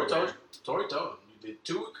up. Tory told him. You did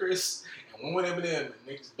 2 with Chris and 1 with Eminem, and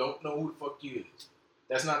niggas don't know who the fuck you is.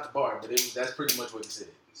 That's not the bar, but that's pretty much what he said.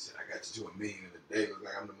 He said, I got you to $1 million in a day. Look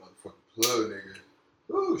like I'm the motherfucking plug, nigga.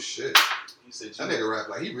 Oh shit. He said that nigga rap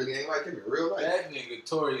like he really ain't like him in real life. That nigga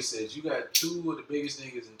Tory says you got 2 of the biggest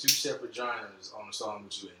niggas in 2 separate genres on the song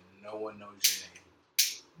with you, and no one knows your name.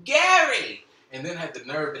 Gary! And then had the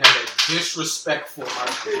nerve to have that disrespectful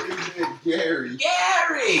argument. Gary.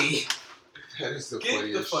 That is the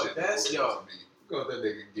funniest shit. That's yo. Go with that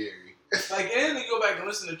nigga Gary. Like, and then you go back and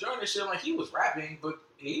listen to Joyner shit. Like, he was rapping, but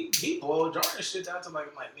he boiled Joyner shit down to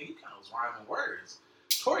like, nigga, he kind of was rhyming words.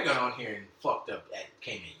 Tory got on here and fucked up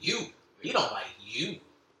came at you. He don't like you.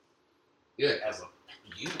 Yeah. As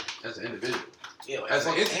an individual. Yeah, like as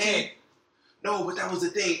an entity. No, but that was the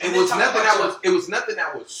thing. It was nothing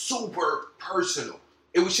that was super personal.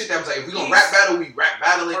 It was shit that was like, if we gonna rap battle, we rap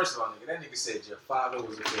battle it. First of all, nigga, that nigga said your father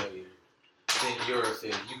was a failure. Then you're a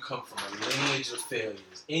failure. You come from a lineage of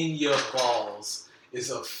failures. In your balls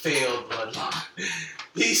is a failed bloodline.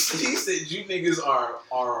 He said you niggas are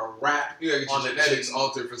a rap. You gotta get your genetics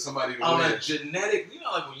altered for somebody to on win. A genetic, you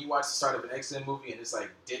know, like when you watch the start of an X-Men movie and it's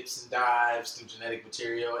like dips and dives through genetic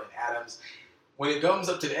material and atoms. When it comes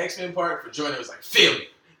up to the X-Men part, for Joyner, it was like failure.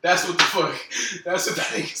 That's what the fuck. That's what that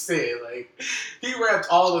nigga said. Like, he rapped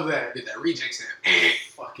all of that. Did that reject sound.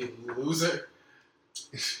 Fucking loser.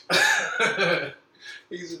 He's a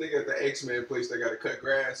nigga at the X-Men place that gotta cut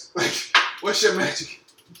grass. Like, what's your magic?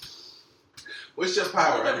 What's your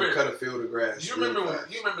power? I can cut a field of grass. You remember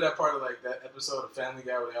that part of like that episode of Family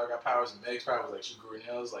Guy where they all got powers and Meg's power was like she grew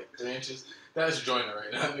her nails like 3 inches? That's Joyner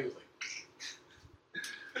right now. Nigga was like,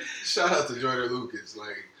 shout out to Joyner Lucas.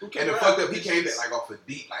 Like, and the fucked up, he came back like off a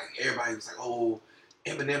deep, like everybody was like, oh,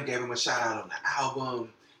 Eminem gave him a shout out on the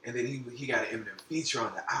album. And then he got an Eminem feature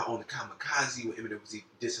on the Kamikaze when Eminem was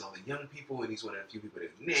dissing all the young people, and he's one of the few people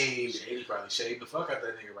that named. Shady probably shaved the fuck out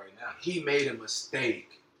that nigga right now. He made a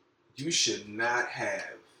mistake. You should not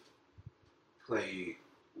have played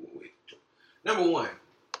with. Number one,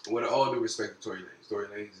 with all due respect to Tory Lanez. Tory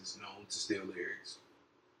Lanez is known to steal lyrics.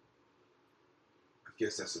 I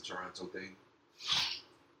guess that's a Toronto thing.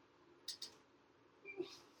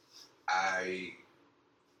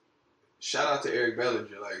 Shout out to Eric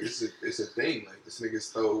Bellinger. Like, it's a thing. Like, this nigga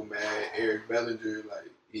stole mad Eric Bellinger. Like,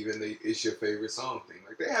 even the It's Your Favorite Song thing.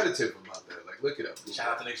 Like, they had a tip about that. Like, look it up. Shout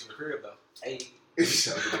out to niggas from the crib, though. Hey.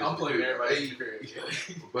 I'm playing everybody in the crib.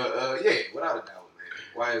 But, yeah, without a doubt,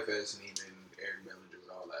 man. YFS, Neiman, Eric Bellinger,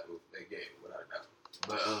 with all that, they gave, without a doubt.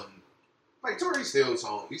 But, like, Tory still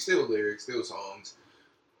songs. He still lyrics, still songs.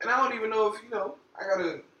 And I don't even know if, I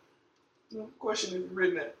gotta question if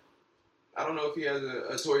written that. I don't know if he has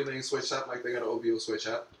a Tory Lanez sweatshop like they got an OVO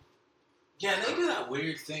sweatshop. Yeah, they do that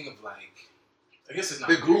weird thing of like, I guess it's not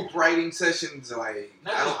the weird. group writing sessions. Like,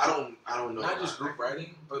 I don't know. Not just group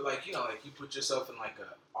writing, but like like you put yourself in like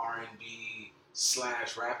a R&B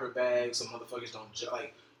 / rapper bag. So motherfuckers don't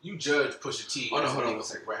like you judge Pusha T. Hold on a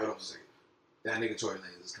second. That nigga Tory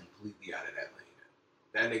Lanez is completely out of that lane.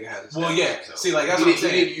 That nigga has his see, like, that's what I'm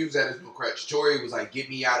saying. He didn't use that as no crutch. Tory was like, get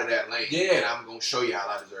me out of that lane. Yeah. And I'm going to show you how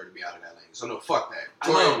I deserve to be out of that lane. So, no, fuck that.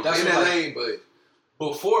 Tory was in that lane, but...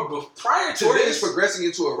 Prior to Tory this... is progressing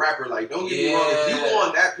into a rapper. Like, don't get me wrong. If you go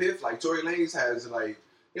on that piff, like, Tory Lanez has, like...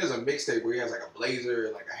 He has a mixtape where he has, like, a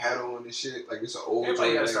blazer, like, a hat on and shit. Like, it's an old Everybody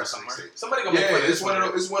Tory gotta Lanez start somewhere. mixtape. Somebody gonna make fun of this one.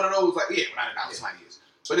 It's one of those, like... Yeah, without a doubt, somebody is.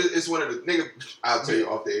 But it's one of the... Nigga, I'll tell you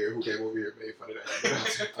off the air who came over here and made fun of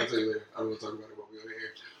that. I'll tell you later. I don't want to talk about it while we're on the air.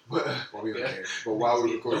 But while we on the air. But while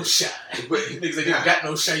we recording. No shine. But niggas like, you got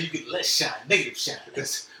no shine, you get less shine. Negative shine.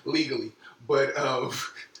 That's legally. But I'll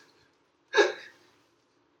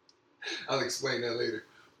explain that later.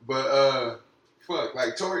 But fuck,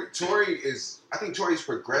 like Tory is, I think Tory's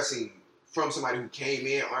progressing from somebody who came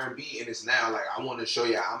in R&B and is now like, I want to show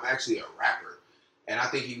you I'm actually a rapper. And I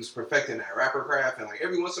think he was perfecting that rapper craft, and like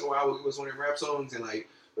every once in a while he was on his rap songs and like,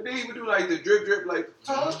 but then he would do like the drip like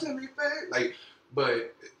talk to me back, like.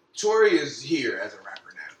 But Tory is here as a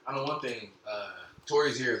rapper now. I know one thing.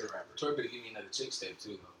 Tory's here as a rapper. Tory better give me another chick tape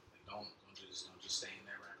too, though. Like, don't just stay in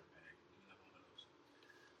that rapper bag. Give me another one of those.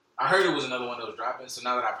 I heard it was another one of those dropping. So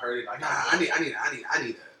now that I've heard it, like, I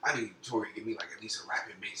need Tory to give me like at least a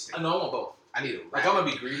rapping mixtape. I know I want both. I need a like I'm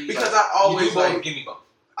gonna be greedy because like, I always like give me both.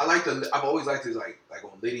 I've always liked his like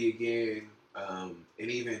on Liddy again, and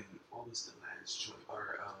even what was the last joint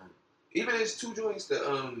or even his 2 joints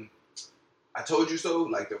the I Told You So,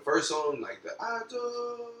 like the first song, like the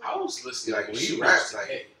I was listening like when he raps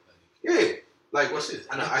like yeah, like what's this?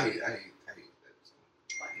 I know I hate that song.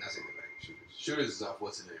 Like not saying that Shooters is off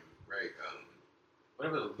what's the name, right?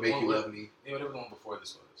 Whatever the Make one You with, Love Me. Yeah, whatever the one before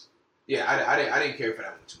this was. Yeah, I didn't care for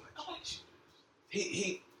that one too much. I like Shooters.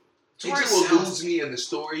 He Tory will lose me in the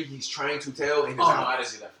story he's trying to tell in his album. No, I didn't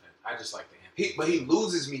see that for that. I just like the anthem. But he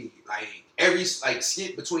loses me like every like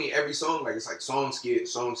skit between every song, like it's like song skit,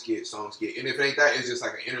 and if it ain't that, it's just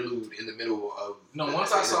like an interlude in the middle of.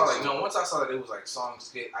 Once I saw that it was like song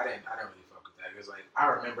skit, I didn't really fuck with that because like I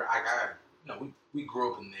remember we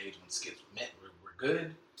grew up in the age when skits meant were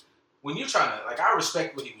good. When you're trying to, like, I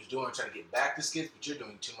respect what he was doing, trying to get back to skits, but you're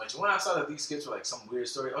doing too much. And when I saw that these skits were like some weird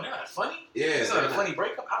story, they're not funny? Yeah. It's not a funny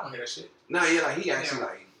breakup? I don't hear that shit. Nah, yeah, like, he actually,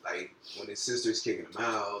 like, when his sister's kicking him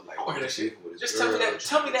out, like, I don't hear that shit. Just girl,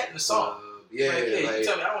 tell me that in the song. Yeah, like, you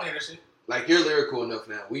tell me, I don't hear that shit. Like, you're lyrical enough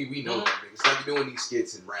now. We know that, nigga. It's like you're doing these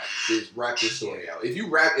skits and rap this story out. I feel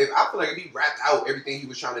like if he rapped out everything he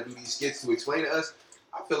was trying to do these skits to explain to us,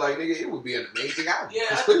 I feel like, nigga, it would be an amazing album. Yeah,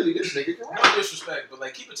 because clearly this nigga can rap. No disrespect, but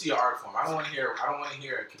like keep it to your art form. I don't want to hear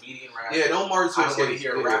a comedian rap. Yeah, don't march to I don't want to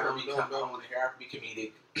hear a rapper be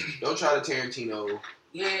comedic. Don't try to Tarantino.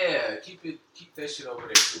 Yeah, keep that shit over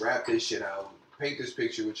there. Rap this shit out. Paint this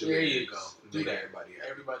picture with your There lyrics. you go. Do that. Everybody happy.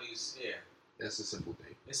 Everybody's That's a simple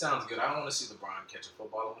thing. It sounds good. I don't want to see LeBron catch a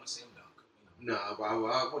football. I want to see him dunk. No, but I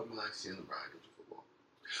wouldn't mind seeing LeBron catch a football.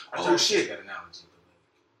 Oh shit! That analogy,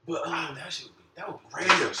 but that would be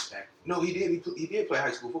random. respectful. No, he did play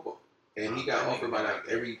high school football, and he got offered by like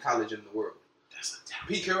every college in the world. That's a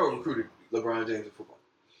Pete Carroll recruited LeBron James in football.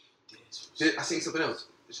 I seen something else.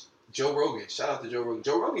 Joe Rogan. Shout out to Joe Rogan.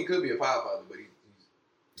 Joe Rogan could be a podfather, but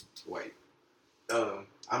he's white.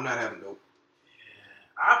 I'm not having no.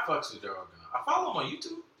 Yeah, I fucks with Joe Rogan. I follow him on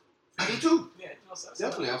YouTube. I do too. Yeah,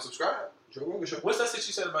 definitely. I'll subscribe. Joe Rogan show. What's that shit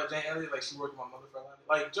you said about Jane Elliott? Like she worked with my mother for a lot.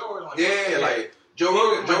 Like Joe Rogan. Like Joe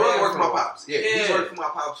Rogan worked for my pops. Yeah, he's worked for my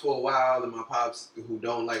pops for a while, and my pops who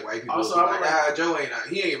don't like white people also, be like, Joe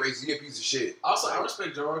he ain't racist, he a piece of shit. Also, I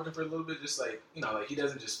respect Joe Rogan for a little bit, just like, like he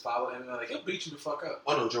doesn't just follow him, like he'll beat you the fuck up.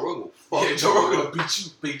 Oh no, Joe Rogan will fuck you. Joe Rogan will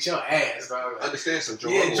beat your ass, dog. Like, understand some Joe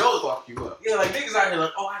Rogan will fuck you up. Yeah, like niggas out here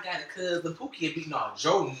like, oh, I got it cause the Pookie and beat. No,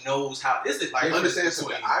 Joe knows how. This is like understand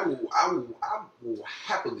something. I will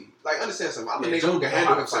happily understand something. I'm a nigga who can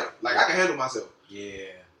handle himself. Like I can handle myself. Yeah.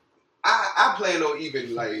 I plan on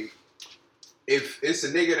even like if it's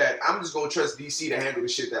a nigga that I'm just gonna trust DC to handle the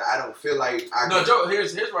shit that I don't feel like I No, Joe,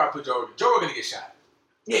 here's where I put Joe Rogan. Joe Rogan to get shot.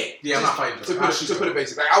 Yeah, I'm not fighting Joe. To put it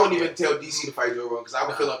basic, like I wouldn't even tell DC to fight Joe Rogan because I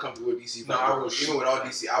would feel uncomfortable with DC. No, I would. Even with all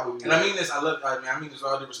DC, I would. And I mean this. I mean this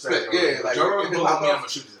with all due respect. Yeah, like Joe Rogan bullet me, I'm gonna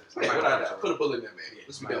shoot his ass. Put a bullet in that man.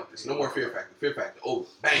 Let's be done with this. No more fear factor. Fear factor over.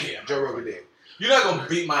 Bang. Joe Rogan dead. You're not gonna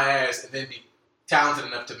beat my ass and then be talented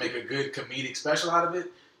enough to make a good comedic special out of it.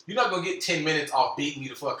 You're not gonna get 10 minutes off beating me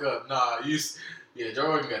the fuck up. Nah, Joe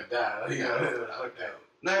Rogan gotta die.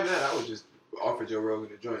 Not even that. I would just offer Joe Rogan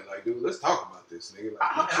a joint. Like, dude, let's talk about this, nigga. Like,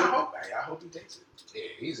 I hope he takes it. Yeah,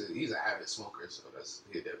 he's an avid smoker, so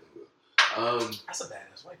he definitely will. That's a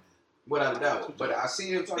badass white man. Without a doubt. But I see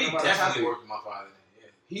him talking about he definitely worked with my father. Yeah.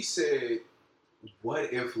 He said,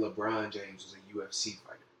 "What if LeBron James was a UFC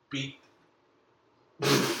fighter?"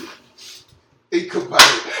 Think about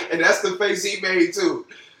it, and that's the face he made too.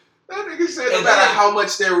 That nigga said, no matter how much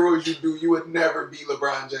steroids you do, you would never be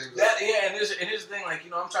LeBron James. And here's the thing, like,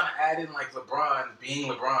 I'm trying to add in, like, LeBron being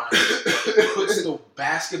LeBron puts the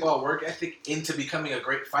basketball work ethic into becoming a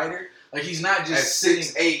great fighter. Like, he's not just sitting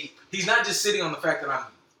 6'8". He's not just sitting on the fact that I'm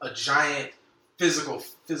a giant physical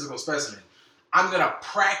specimen. I'm gonna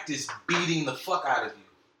practice beating the fuck out of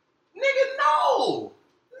you. Nigga, no.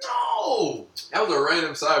 That was a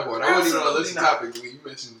random sidebar. I wasn't even on this topic when you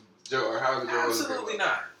mentioned Joe or how the Joe. Absolutely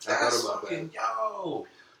not. I thought about that.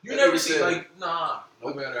 You never see nah.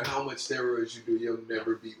 No matter how much steroids you do, you'll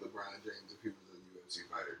never beat LeBron James if he was a UFC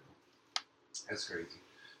fighter. That's crazy.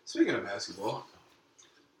 Speaking of basketball,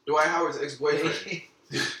 Dwight Howard's ex-boyfriend.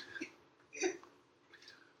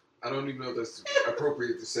 I don't even know if that's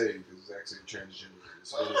appropriate to say because it's actually transgender.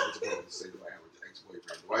 So I don't know if it's appropriate to say Dwight Howard's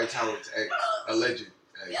ex-boyfriend. Dwight Howard's alleged ex.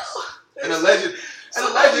 An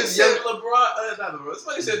alleged said LeBron. Not LeBron.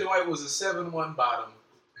 Somebody said Dwight was a 7'1" bottom.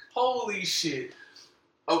 Holy shit!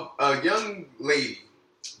 A young lady,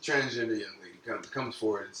 transgender young lady, comes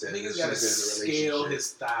forward and says, "Niggas gotta scale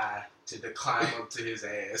his thigh to climb up to his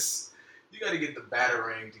ass. You gotta get the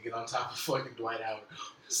batarang to get on top of fucking Dwight Howard.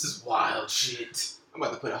 This is wild shit. I'm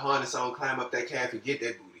about to put a harness on, climb up that calf, and get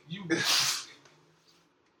that booty. You."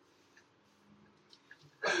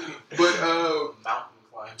 But mountain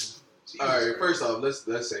climbing. All right, first off,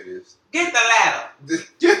 let's say this. Get the ladder.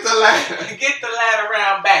 Get the ladder. Get the ladder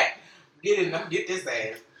around back. Get in them. Get this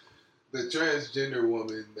ass. The transgender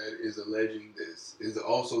woman that is alleging this is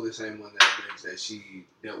also the same one that alleged that she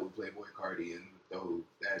dealt with Playboy Cardi, and though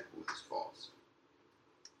that was false.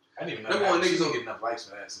 I didn't even know Number one, she niggas didn't get enough likes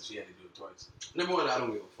for that, so she had to do it twice. Number one, I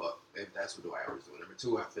don't give a fuck if that's what Dwight Howard's doing. Number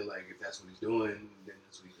two, I feel like if that's what he's doing, then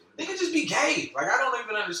that's what he's doing. They could just be gay. Like, I don't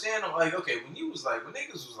even understand them. Like, okay, when niggas was like,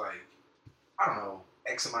 I don't know,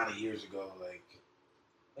 X amount of years ago, like,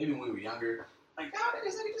 maybe when we were younger, like,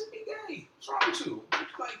 nowadays they could just be gay. What's wrong with you?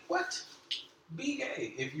 Like, what? Be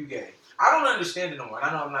gay if you gay. I don't understand it no more.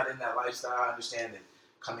 I know I'm not in that lifestyle. I understand that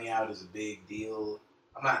coming out is a big deal.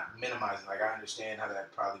 I'm not minimizing. Like, I understand how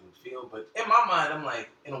that probably would feel. But in my mind, I'm like,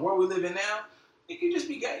 in the world we live in now, it could just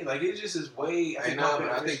be gay. Like, it just is way... I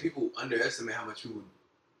think people underestimate how much people...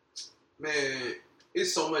 Man,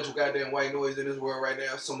 it's so much goddamn white noise in this world right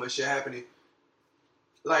now. So much shit happening.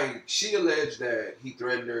 Like, she alleged that he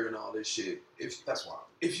threatened her and all this shit. That's wild.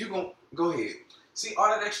 If you go ahead. See, all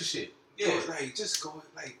that extra shit. Yeah. Like, just go...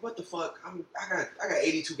 Like, what the fuck? I got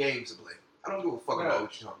 82 games to play. I don't give a fuck about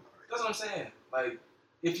what you're talking about. That's what I'm saying. Like...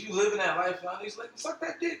 If you live in that life, nowadays, like, suck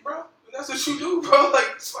that dick, bro. That's what you do, bro.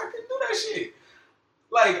 Like, fucking do that shit.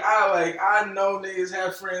 I know niggas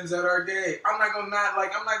have friends that are gay. I'm not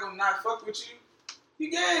gonna not fuck with you.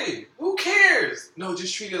 You gay. Who cares? No,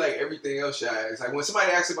 just treat it like everything else, Shy. It's like when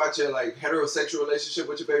somebody asks about your like heterosexual relationship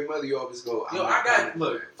with your baby mother, you always go,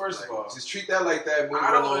 first of all, just treat that like that. When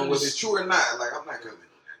I don't know whether it's true or not. Like, I'm not coming.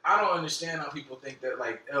 I don't understand how people think that,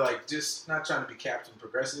 like, they're like, just not trying to be Captain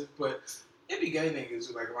Progressive, but it be gay niggas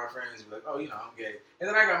who, like, my friends be like, oh, you know, I'm gay. And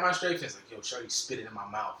then I got my straight friends like, yo, Shorty spitting in my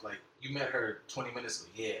mouth. Like, you met her 20 minutes ago.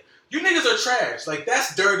 Yeah. You niggas are trash. Like,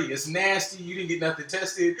 that's dirty. It's nasty. You didn't get nothing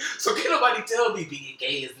tested. So can't nobody tell me being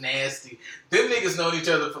gay is nasty. Them niggas known each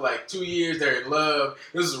other for, like, 2 years. They're in love.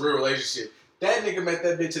 This is a real relationship. That nigga met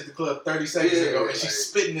that bitch at the club 30 seconds ago, and she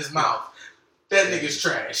spit in his mouth. That nigga's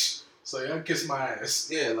trash. So y'all kiss my ass.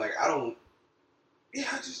 Yeah, like, I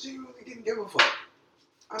just genuinely didn't give a fuck.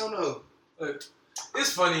 I don't know. Look,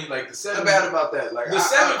 it's funny, like the 7. I'm bad about that. Like the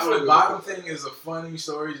 7 foot bottom thing is a funny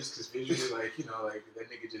story, just because visually, like, you know, like that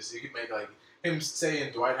nigga just, you can make like him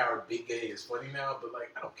saying Dwight Howard big gay is funny now, but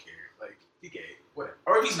like I don't care. Like, he gay, whatever.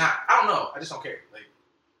 Or if he's not, I don't know. I just don't care. Like,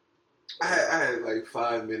 I had like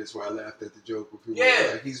 5 minutes where I laughed at the joke where people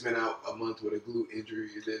were like, he's been out a month with a glute injury.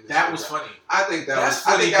 And then that was funny. I think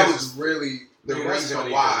that was really the reason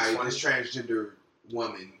why this transgender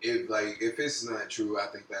woman, if it's not true, I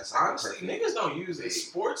think that's like honestly, niggas don't use it.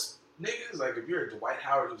 Sports niggas, like if you're a Dwight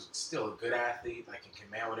Howard who's still a good athlete, like can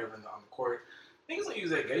command whatever on the court, niggas don't use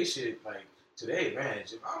that gay shit like to their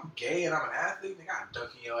advantage. If I'm gay and I'm an athlete, nigga, I'll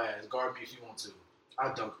dunk in your ass. Guard me if you want to.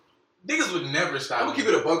 I'll dunk. Niggas would never stop. I'm gonna keep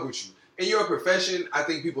it a bug with you. In your profession, I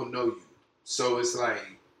think people know you, so it's like.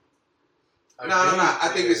 No. I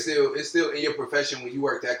think it's still in your profession when you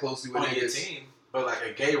work that closely with on your team. But like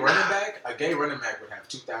a gay running back would have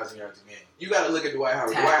 2,000 yards a game. You got to look at Dwight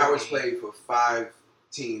Howard. Dwight Howard's played for 5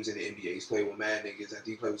 teams in the NBA. He's played with mad niggas. I think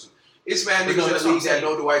he played with some. It's mad niggas in the league that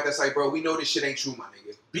know Dwight. That's like, bro, we know this shit ain't true, my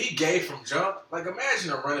nigga. Be gay from jump. Like,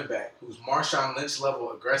 imagine a running back who's Marshawn Lynch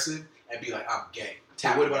level aggressive and be like, I'm gay.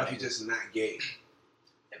 What about if he's just not gay?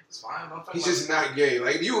 It's fine. He's just not gay.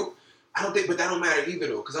 Like, I don't think, but that don't matter either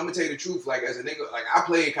though. Because I'm gonna tell you the truth. Like, as a nigga, like I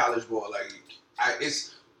played college ball. Like,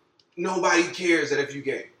 nobody cares that if you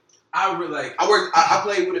gay. I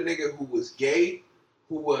played with a nigga who was gay,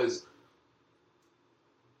 I'm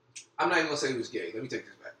not even gonna say he was gay. Let me take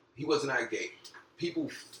this back. He was not gay. People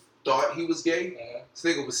thought he was gay. Mm-hmm. This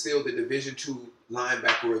nigga was still the Division II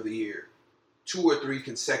linebacker of the year, 2 or 3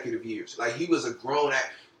 consecutive years. Like, he was a grown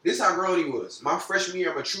act. This is how grown he was. My freshman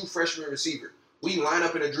year, I'm a true freshman receiver. We line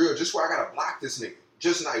up in a drill just where I gotta block this nigga.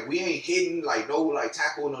 Just like, we ain't hitting, like, no, like,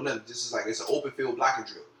 tackle, no nothing. This is like, it's an open field blocking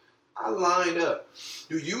drill. I lined up.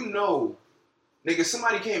 Do you know, nigga,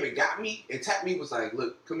 somebody came and got me and tapped me, was like,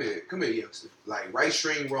 look, come here, youngster. Like, right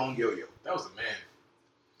string, wrong yo-yo. That was a man.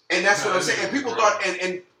 And that's what I'm saying. And people thought,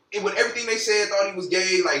 and with everything they said, thought he was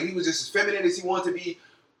gay, like, he was just as feminine as he wanted to be.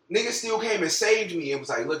 Nigga still came and saved me and was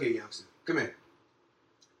like, look here, youngster, come here.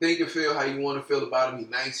 Think and feel how you want to feel about him. He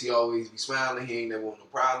nice. He always be smiling. He ain't never want no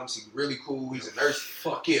problems. He really cool. He's a nurse.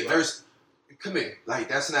 Fuck yeah, nurse. come in. Like,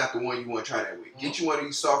 that's not the one you want to try that with. Get you one of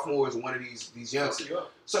these sophomores and one of these youngsters.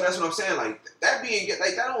 So that's what I'm saying. Like, that being,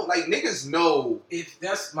 like, that don't, like, niggas know. If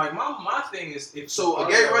that's, like, my thing is, if so a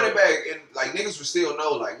gay running back, and, like, niggas would still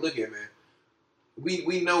know, like, look at, man,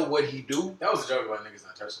 we know what he do. That was a joke about niggas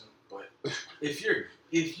not touching him, but if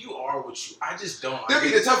you are what you, I just don't. They'll be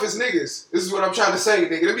the toughest niggas. This is what I'm trying to say,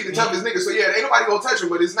 nigga. They'll be the toughest niggas. So, yeah, ain't nobody gonna touch him,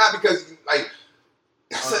 but it's not because, like,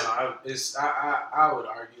 I would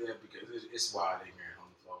argue that because it's wide ignorant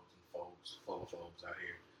homophobes out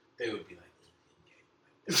here. They would be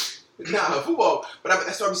like, nah, football. But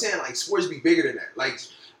that's what I'm saying. Like, sports be bigger than that. Like,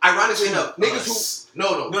 ironically enough, niggas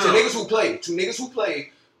to niggas who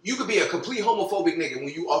play, you could be a complete homophobic nigga when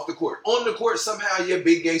you off the court. On the court, somehow your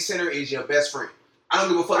big gay center is your best friend. I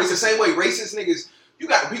don't give a fuck. It's the same way racist niggas. You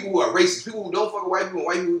got people who are racist, people who don't fuck with white people, and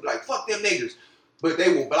white people who be like, fuck them niggas. But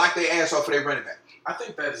they will block their ass off for their running back. I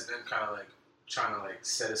think that is them kind of like trying to like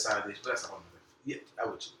set aside these. But that's a whole nother. Yeah, I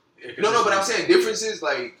would. No, but I'm saying differences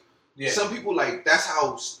like some people like that's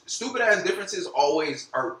how stupid ass differences always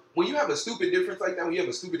are. When you have a stupid difference like that, when you have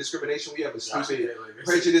a stupid discrimination, when you have a stupid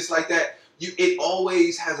prejudice like that, it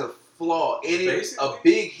always has a flaw in it, a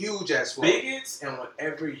big, huge ass flaw. Bigots and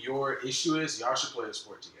whatever your issue is, y'all should play a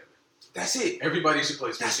sport together. That's it. Everybody should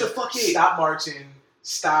play a sport. That's together. the fucking. Stop marching.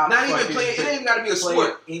 Stop. Not even playing. It ain't even got to be a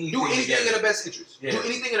sport. Do anything in the best interest. Yeah. Do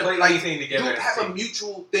anything in the play like. Anything together. Have a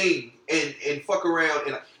mutual thing and fuck around.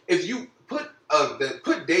 And if you put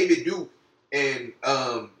David Duke and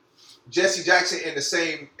Jesse Jackson in the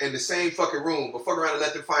same fucking room, but fuck around and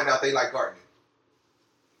let them find out they like gardening.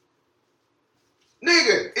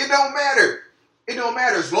 Nigga, it don't matter. It don't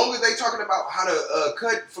matter as long as they talking about how to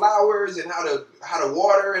cut flowers and how to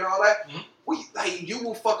water and all that. Mm-hmm. You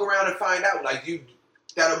will fuck around and find out. Like you.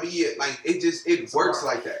 That'll be it. Like it works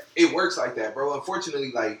like that. It works like that, bro.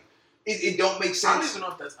 Unfortunately, like it don't make sense. I don't even know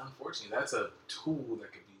if that's unfortunate. That's a tool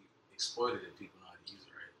that could be exploited if people know how to use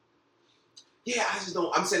it right. Yeah, I just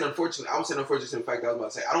don't. I'm saying unfortunately. I'm saying unfortunately in the fact that I was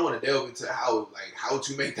about to say I don't want to delve into how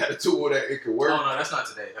to make that a tool that it could work. Oh no, that's not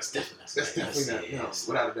today. That's definitely not. No,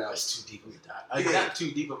 without a doubt. That's too deep of a dive. Not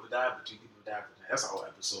too deep of a dive, but too deep of a dive. That's a whole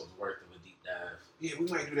episode's worth of a deep dive. Yeah, we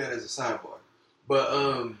might do that as a sidebar. But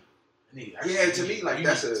to me, like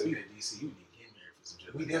that's a. Speaking of DC, you need to get in there for some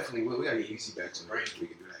shit. We definitely will. We gotta get DC back some brain. We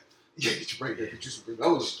can do that. Yeah, get your brain back. Get you some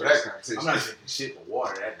granola for that conversation. I'm not drinking shit but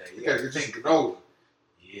water that day. You gotta get you some granola.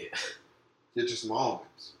 Yeah. Get you some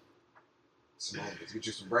almonds. Get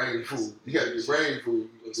you some brain food. You gotta get brain food.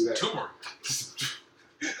 You do that. Turmeric.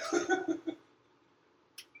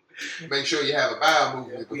 Make sure you have a bowel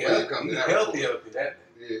movement before you come to that. Healthy that day.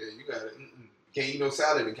 Yeah, you got it. Can't eat no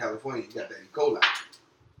salad in California. You got that E. coli.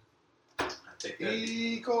 Take that.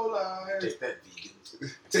 E. coli. Take that,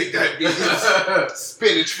 vegans. Take that, vegans.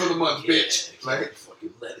 Spinach for the month, bitch. Like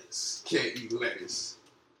fucking lettuce. Can't eat lettuce.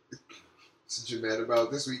 That's what you're mad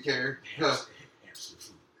about this week, Karen? Hamster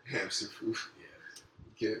food. Hamster food.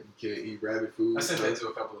 Yeah. You can't eat rabbit food. I sent that to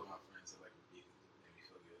a couple of my friends that like vegan. Made me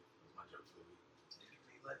feel good. It was my joke for the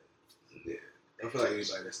week. Yeah. I feel like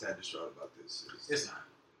anybody that's not distraught about this it's not.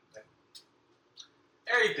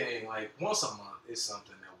 Everything, like, once a month is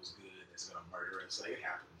something that was good that's going to murder us. Like, it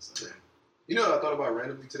happens. Like, you know what I thought about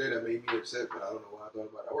randomly today that made me upset, but I don't know why I thought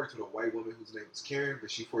about it. I worked with a white woman whose name was Karen,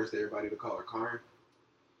 but she forced everybody to call her Karen.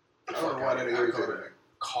 I don't know why that irritated me.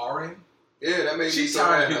 Karen? Yeah, that made me She's so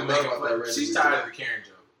tired mad. of people making fun. She's tired of the Karen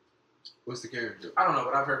joke. What's the Karen joke? I don't know,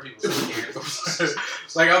 but I've heard people say Karen.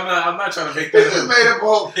 Like, I'm not trying to make that This is made up a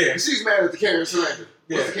whole. Yeah. She's mad at the Karen slander.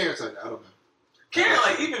 What's the Yeah. Karen slander? I don't know. Karen,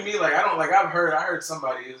 like, even me, like, I don't, like, I heard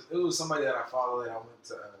somebody, it was somebody that I follow that I went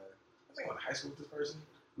to, I think I went to high school with this person.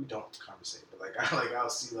 We don't conversate, but, like, I'll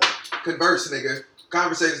see, like. Converse, nigga.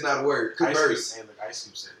 Conversate is not a word. Converse. And, like, Ice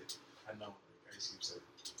Cube said it. I know, like, Ice Cube said it.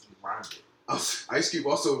 He rhymed it. Ice Cube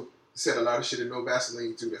also said a lot of shit in No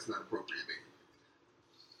Vaseline, too. That's not appropriate, nigga.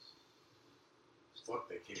 Fuck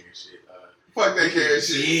that Karen shit. Fuck that Karen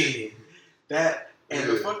shit. Yeah. That. And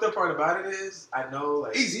the fucked up part about it is, I know,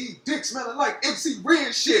 like... Easy dick smelling like MC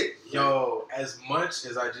Ren shit. Yo, as much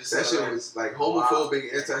as I just said... That shit like, was, like,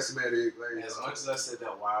 homophobic, anti-Semitic. Like, as much as I said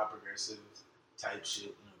that wild, progressive type shit, you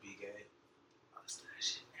know, be gay, I listen to that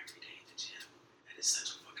shit every day in the gym. And it's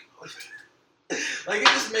such a fucking motivator. Like, it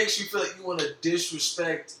just makes you feel like you want to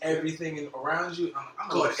disrespect everything around you. I'm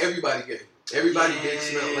calling everybody gay. Everybody dick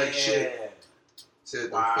smell like shit.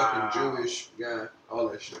 Said the fucking Jewish guy, all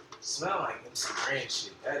that shit. Smell like MC Ren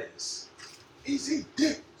shit. That is easy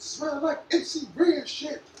dick. Smell like MC Ren shit.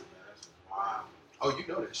 Yeah, that's wild. Oh, you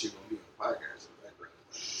know that shit gonna be on the podcast in the background.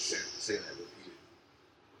 Say that repeated.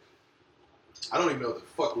 I don't even know what the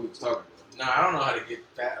fuck we was talking about. No, I don't know how to get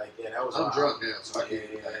fat like that. That was. I'm drunk now, so I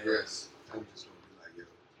can't digress. I'm just gonna be like,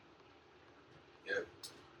 yo, yep.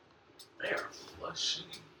 They are flushing.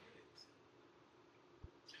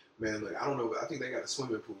 Man, look, I don't know. I think they got a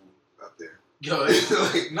swimming pool up there. Yo, it's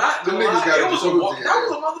like not them gonna niggas lie, got a that was jacuzzi.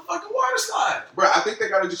 a motherfucking water slide. Bro, I think they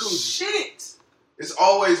got a jacuzzi. Shit. It's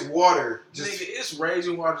always water. Just Nigga, it's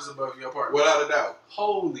raging waters above your apartment. without a doubt.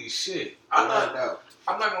 Holy shit. Without a doubt.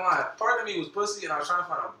 I'm not gonna lie. Part of me was pussy, and I was trying to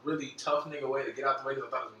find a really tough nigga way to get out the way because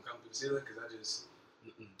I thought it was gonna come through the ceiling. Because I just,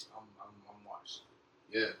 I'm washed.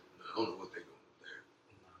 Yeah, I don't know what they doing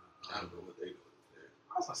there. I don't know what they doing there.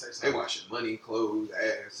 I was gonna say They something. washing money, clothes,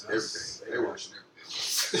 ass, everything. They washing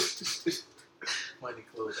everything. Money,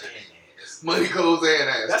 clothes, and ass. Money, clothes, and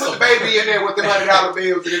ass. That's Put a- the baby in there with the $100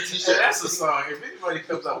 bills and the Hey, t-shirt. that's a song. If anybody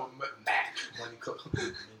comes out with Mac, money, clothes,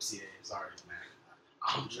 MCA. Sorry, Mac.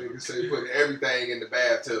 I'm Nigga joking. say putting everything in the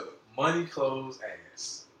bathtub. Money, clothes,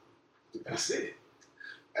 ass. That's it.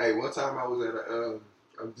 Hey, one time I was at a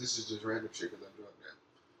this is just random shit because I dropped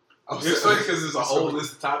that. I was It's funny because there's a whole so-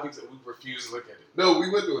 list of topics and we refuse to look at it. No,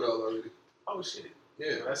 we went through it all already. Oh shit.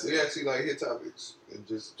 Yeah, That's we it. actually like hit topics and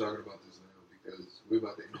just talking about this now because we're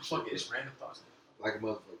about to end this Fuck it, shit it's random thoughts. like a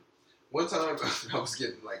motherfucker. One time I was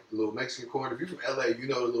getting like the little Mexican corn. If you're from LA, you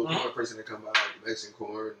know the little corn person that come out like the Mexican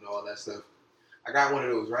corn and all that stuff. I got one of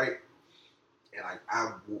those, right? And like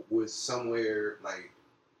I was somewhere like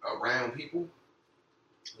around people.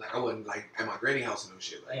 Like I wasn't like at my granny house and no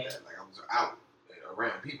shit like that. Like I was out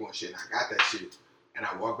around people and shit, and I got that shit. And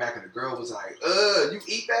I walked back and the girl was like, you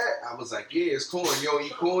eat that? I was like, yeah, it's corn. You don't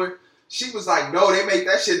eat corn? She was like, no, they make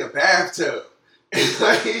that shit in the bathtub. And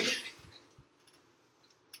like,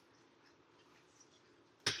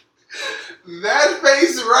 that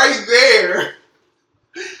face right there.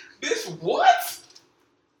 Bitch, what?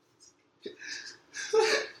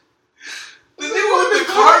 The nigga with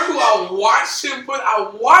the car who I watched him put, I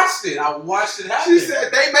watched it happen. She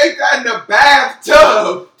said, they make that in the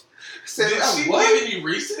bathtub. I said, Did she what? give any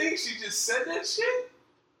reasoning? She just said that shit?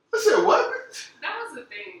 I said, what? That was the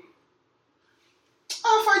thing.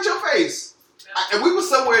 I'll fight your face. And we were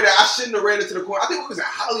somewhere that I shouldn't have ran into the corn. I think we was in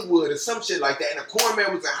Hollywood or some shit like that. And the corn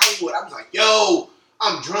man was in Hollywood. I was like, yo,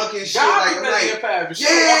 I'm drunk and shit. God, I'm like, path.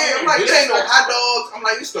 yeah, I'm like, it ain't no hot dogs. I'm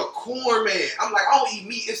like, it's the corn man. I'm like, I don't eat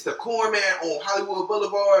meat. It's the corn man on Hollywood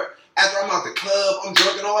Boulevard. After I'm out the club, I'm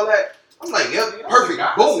drunk and all that. I'm like, yep, perfect.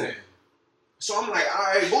 Boom. So I'm like, all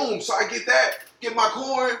right, boom. So I get that, get my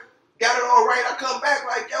corn, got it all right. I come back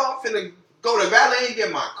like, yo, I'm finna go to Valet and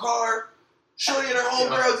get my car. Shorty and her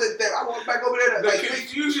homegirls, I walk back over there. The Like,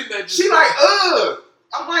 confusion that she like,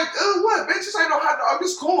 I'm like, what? Bitch, this ain't no hot dog.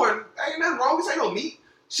 This corn. Ain't nothing wrong. This ain't no meat.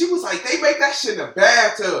 She was like, they make that shit in the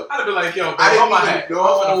bathtub. I'd have been like, yo, bro, I didn't my even hat.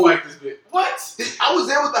 know. I'm gonna fight this bitch. What? I was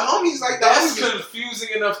there with the homies. Like, the That's homies. confusing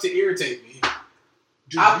enough to irritate me.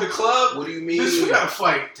 Dude, Out the club, what do you mean? bitch, we gotta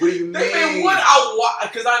fight. What do you They mean? made what I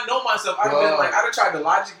watch because I know myself. I'd have been Bro. like, I'd have tried to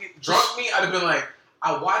logic it, drunk me. I'd have been like,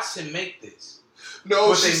 I watched him make this. No,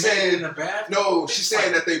 But she's they made it saying in the bathroom. no. Bitch, She's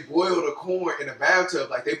saying that they boil the corn in the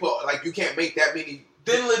bathtub. Like they put, like you can't make that many.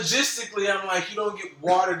 Then logistically, I'm like, you don't get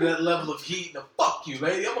water to that level of heat. No, fuck you,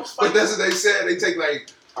 lady. I'm gonna fight. But that's what they said. They take like,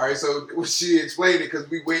 all right. So she explained it because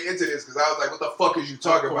we went into this because I was like, what the fuck is you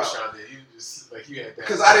talking Of course about? y'all did. You just like you had that.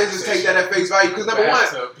 Because I didn't just take that at face value. Because number one,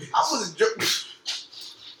 Bathtub, bitch. I was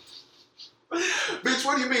bitch,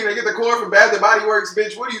 what do you mean? I get the corn from Bath and Body Works,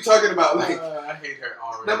 bitch. What are you talking about? Like, I hate her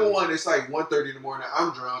already. number one, it's like 1:30 in the morning.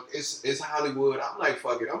 I'm drunk. It's Hollywood. I'm like,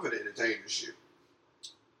 fuck it. I'm finna entertain this shit.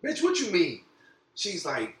 Bitch, what you mean? She's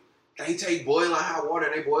like, they take boiling hot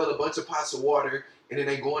water. They boil a bunch of pots of water, and then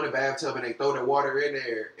they go in the bathtub and they throw the water in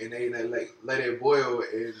there, and they like let it boil,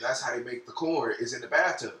 and that's how they make the corn. Is in the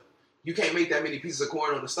bathtub. You can't make that many pieces of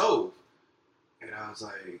corn on the stove. And I was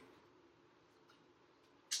like,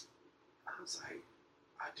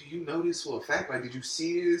 do you know this for a fact? Like, did you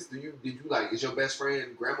see this? Did you like, is your best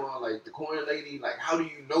friend grandma like the corn lady? Like, how do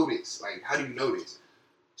you know this? Like, how do you know this?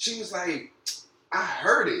 She was like, I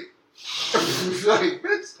heard it. Like,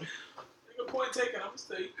 bitch. Nigga, point taken. I'm gonna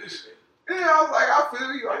stay this shit. Yeah, I was like, I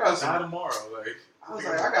feel you. I got Die some. tomorrow, like. I was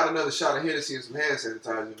like, I got another shot of Hennessy and some hand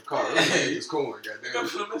sanitizer in the car. Let me get this corn, You goddamn. gotta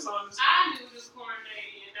put a mess on this. I knew this corn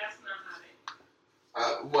lady, and that's not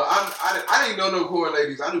how they. Well, I didn't know no corn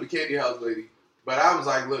ladies. I knew the candy house lady. But I was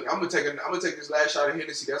like, look, I'm gonna take this last shot of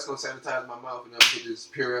Hennessy. That's gonna sanitize my mouth, and I'm gonna put this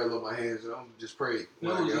Purell on my hands, and I'm gonna just pray. You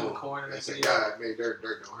know when I who's get in the home. corn in I that said, video? God, made dirt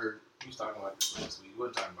don't hurt. We was talking about this last week. We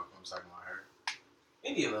wasn't talking about him. We was talking about her.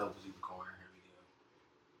 India Love was even corn in her video.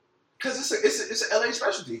 Cause it's a LA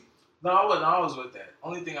specialty. No, I wasn't. I was with that.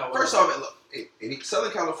 Only thing I was. First off, look,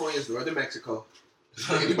 Southern California is northern Mexico.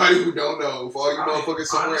 Anybody who don't know, for all you motherfuckers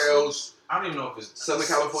somewhere honestly, else, I don't even know if it's Southern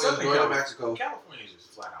California is northern Mexico. California is just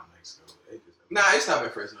flat out Mexico. Nah, it stopped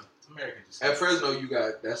at Fresno. American just at Fresno, you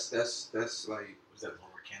got that's like. Was that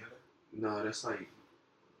Lower Canada? No,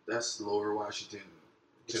 that's Lower Washington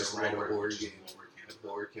to the right of Oregon.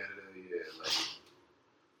 Lower Canada, yeah. Like.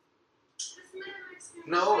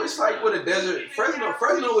 No, it's like where the desert.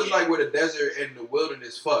 Fresno is like where the desert and the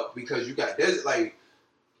wilderness fuck because you got desert. Like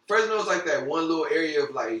Fresno's like that one little area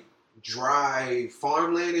of like dry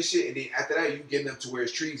farmland and shit, and then after that you getting up to where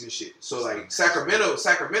it's trees and shit. So like Sacramento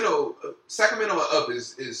up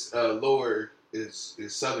is lower is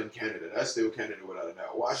Southern Canada. That's still Canada without a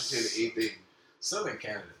doubt. Washington ain't anything. Southern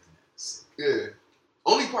Canada is yeah.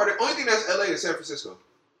 Only thing that's LA is San Francisco.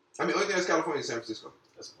 I mean, only thing that's California is San Francisco.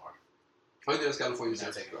 That's far. Only thing that's California is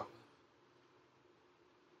San Francisco.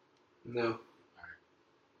 No. Alright.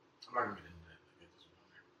 I'm not gonna get into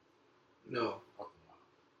that.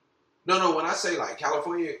 No. When I say like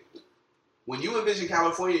California, when you envision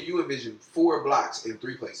California, you envision 4 blocks in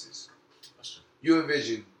 3 places. That's true. You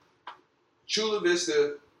envision Chula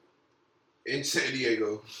Vista in San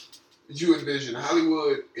Diego. You envision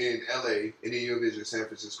Hollywood in LA, and then you envision San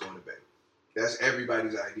Francisco in the Bay. That's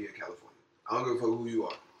everybody's idea of California. I don't give a fuck who you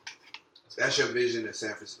are. That's your vision of San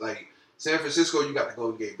Francisco. Like San Francisco, you got the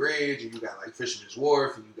Golden Gate Bridge, and you got like Fisherman's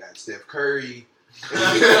Wharf, and you got Steph Curry.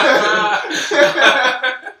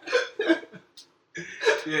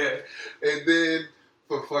 Yeah. And then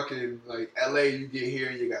for fucking like LA, you get here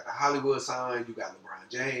and you got the Hollywood sign, you got LeBron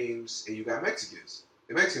James, and you got Mexicans,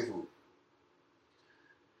 the Mexican food.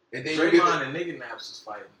 And then Draymond and Nigga Naps was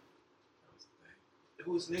fighting. That was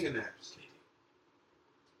the thing. Who's Nigga Naps?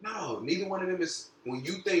 No, neither one of them is. When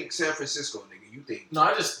you think San Francisco, nigga, you think.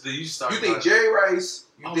 No, you think Jerry Rice.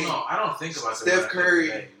 No, I don't think about Steph Curry.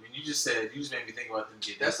 When you just made me think about them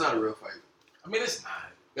getting. That's not a real fight. I mean, it's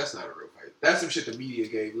not. That's not a real fight. That's some shit the media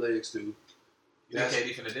gave legs to. You think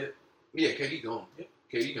KD finna dip? Yeah, KD gone. Yep.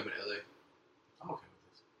 KD coming to LA. I'm okay with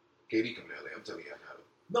this. KD coming to LA. I'm telling you now.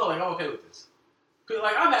 No, like I'm okay with this.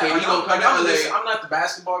 Like I'm KD gonna come to LA. I'm not the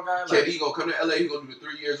basketball guy. KD gonna come to LA. He gonna do the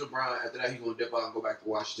 3 years with Bron. After that, he gonna dip out and go back to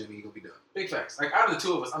Washington. And he gonna be done. Big facts. Like out of the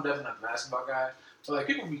two of us, I'm definitely not the basketball guy. But like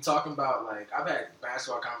people be talking about like I've had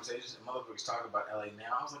basketball conversations and motherfuckers talking about LA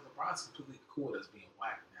now. I was like, LeBron's completely cool with us being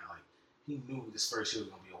whack now. Like he knew this first year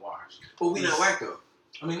was gonna be a wash. But we not whack though.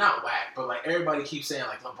 I mean, not whack, but like everybody keeps saying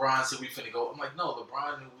like LeBron said we finna go. I'm like, no,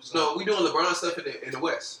 LeBron knew was. No, we doing LeBron stuff in the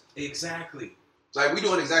West. Exactly. Like we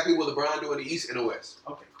doing exactly what LeBron do in the East and the West.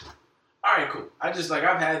 Okay, cool. All right, cool. I just like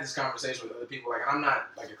I've had this conversation with other people. Like I'm not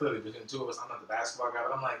like clearly between the two of us, I'm not the basketball guy,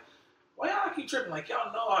 but I'm like, why y'all keep tripping? Like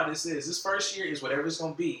y'all know how this is. This first year is whatever it's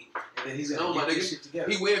gonna be, and then he's gonna get this shit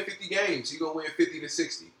together. He win 50 games. He gonna win 50 to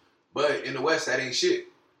 60. But in the West, that ain't shit.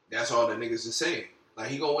 That's all the niggas is saying. Like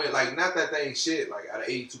he gonna win. Like not that ain't shit. Like out of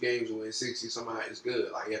 82 games, to win 60 somehow is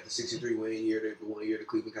good. Like he had the 63 win year. The 1 year the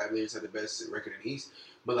Cleveland Cavaliers had the best record in the East.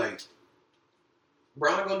 But like.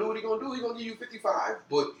 Brown gonna do what he gonna do. He gonna give you 55,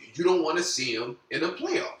 but you don't want to see him in the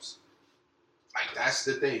playoffs. Like that's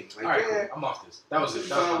the thing. Like, all right, cool. I'm off this. That was it.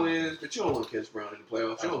 55 wins, but you don't want to catch Brown in the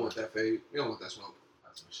playoffs. You don't want that fade. You don't want that smoke.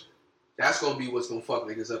 That's my shit. That's gonna be what's gonna fuck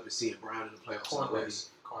niggas up is seeing Brown in the playoffs. Corn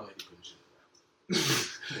lady putting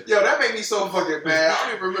shit. Yo, that made me so fucking mad. I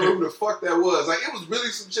don't even remember who the fuck that was. Like it was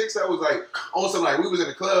really some chicks that was like on some like we was in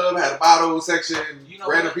the club, had a bottle section. You know,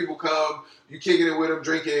 random people come, you kicking it with them,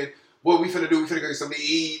 drinking. What we finna do? We finna go get something to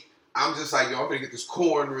eat. I'm just like, yo, I'm finna get this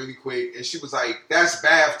corn really quick. And she was like, that's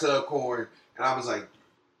bathtub corn. And I was like,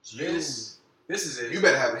 this is it. You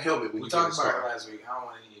better have a helmet when we you talked about her last week. I don't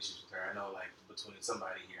want any issues with her. I know, like, between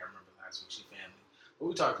somebody here, I remember last week, she family. But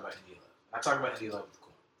we talked about Indie Love. I talked about Indie Love with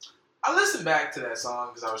corn. I listened back to that song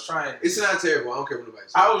because I was trying. It's not terrible. I don't care what nobody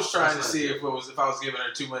says. I was trying to see if I was giving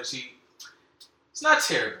her too much heat. It's not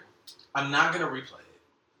terrible. I'm not gonna replay it.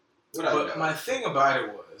 But my thing about it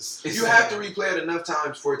was... You have to replay it enough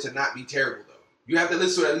times for it to not be terrible, though. You have to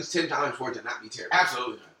listen to it at least 10 times for it to not be terrible.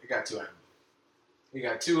 Absolutely not. It got 2 out of me. It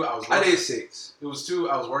got 2. I did 6. It was 2.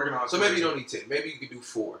 I was working on... So maybe you don't need 10. Maybe you could do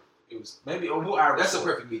 4. It was... Maybe... We'll average That's 4. a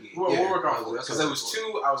perfect median. We'll work on 4. Because it was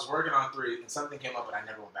 2, I was working on 3, and something came up, and I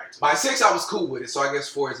never went back to it. By 6, I was cool with it, so I guess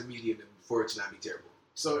 4 is a median for it to not be terrible.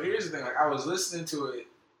 So here's the thing. Like, I was listening to it,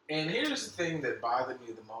 and here's the thing that bothered me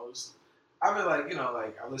the most. I feel like, you know,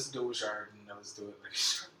 like, I listened to it with Shard, and I listened to it, like,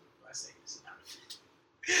 I say this now.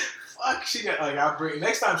 Fuck, she got, like,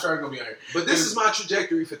 next time Shard gonna be on here. But this is my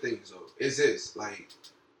trajectory for things, though, is this, like,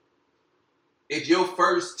 if your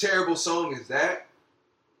first terrible song is that,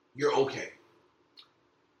 you're okay.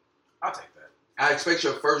 I'll take that. I expect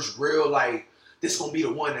your first real, like, this gonna be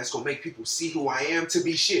the one that's gonna make people see who I am to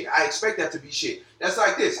be shit. I expect that to be shit. That's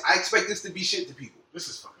like this. I expect this to be shit to people. This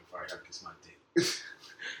is fucking fire. I gotta kiss my dick.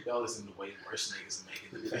 Y'all listen to way worse niggas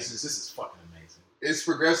making the faces. This is fucking amazing. It's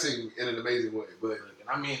progressing in an amazing way, but and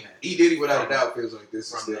I mean that. E. Diddy, without a doubt, feels like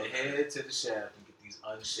this from is the head to the shaft and get these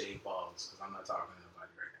unshaved balls because I'm not talking to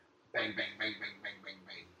nobody right now. bang, bang, bang, bang, bang, bang,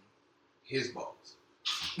 bang. His balls.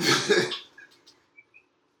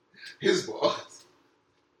 His balls.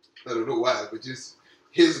 I don't know why, but just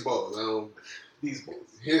his balls. These balls.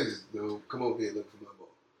 His, though. Come over here, look for my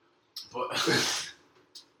balls. But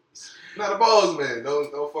Not the balls, man.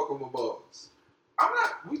 Don't fuck with my balls. I'm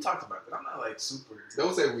not. We talked about that. I'm not like super.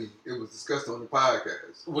 Don't say we. It was discussed on the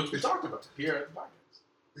podcast. Which we talked about here at the podcast.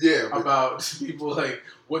 Yeah. But About people like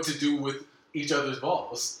what to do with each other's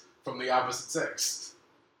balls from the opposite sex.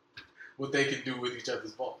 What they can do with each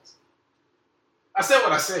other's balls. I said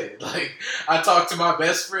what I said. Like, I talked to my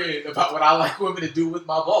best friend about what I like women to do with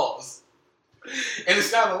my balls. And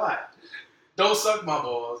it's not a lot. Don't suck my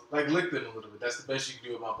balls. Like, lick them a little bit. That's the best you can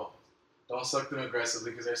do with my balls. Don't suck them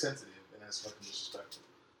aggressively because they're sensitive. And that's fucking disrespectful.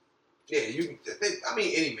 yeah, I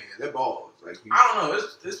mean, any man, they're balls. Like, I don't know.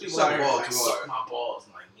 There's people suck out here ball like, too suck hard. my balls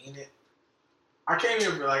and, like, mean it. I came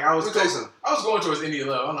here for, like, I was Let me tell you something. going towards India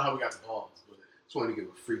Love. I don't know how we got to balls. But Just want to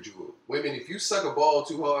give a free jewel. Women, if you suck a ball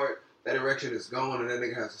too hard, that erection is gone and that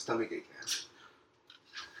nigga has a stomach ache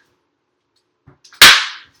now.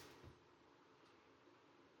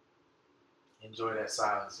 enjoy that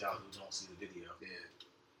silence, y'all who don't see the video. Yeah.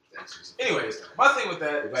 That's just Anyways, my thing with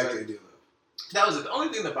that We're is, back like, to India Love. that was it. The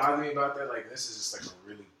only thing that bothered me about that, like, this is just like a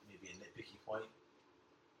really maybe a nitpicky point.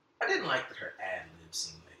 I didn't like that her ad libs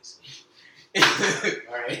seemed lazy.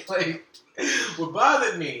 Alright? Like, what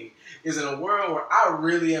bothered me is in a world where I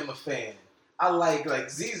really am a fan. I like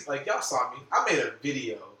ZZ, like y'all saw me. I made a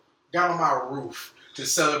video, got on my roof to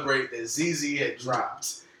celebrate that ZZ had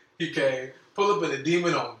dropped. Okay? Pull up in a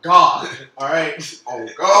demon on God. Alright? Oh,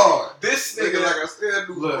 God. This Nigga, nigga, like I said,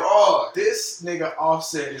 do look, fraud. this nigga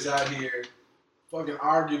Offset is out here fucking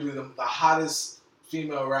arguably the hottest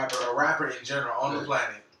female rapper, or rapper in general on the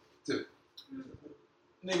planet. Dude.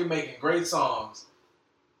 Nigga making great songs.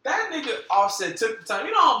 That nigga Offset took the time.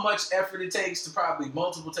 You know how much effort it takes to probably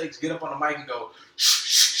multiple takes get up on the mic and go, shh,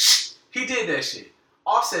 shh, shh. He did that shit.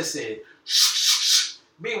 Offset said, shh, shh, shh.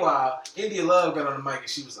 Meanwhile, India Love got on the mic and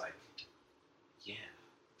she was like, yeah.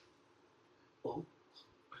 Oh.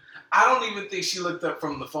 I don't even think she looked up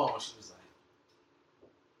from the phone. She was like,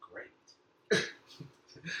 great. The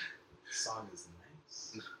song is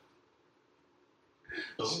nice.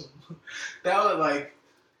 Boom. That was like,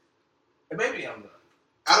 and maybe I'm not.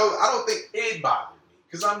 I don't think It bothered me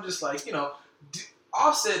because I'm just like, you know,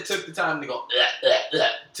 Offset took the time to go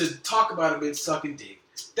to talk about a bitch sucking dick.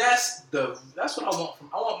 That's what I want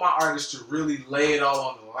I want my artist to really lay it all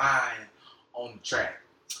on the line on the track.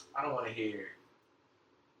 I don't want to hear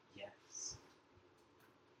yes.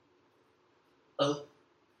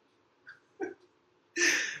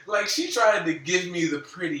 Like, she tried to give me the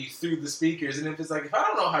pretty through the speakers, and if I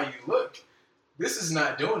don't know how you look, this is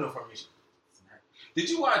not doing it for me. Did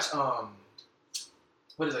you watch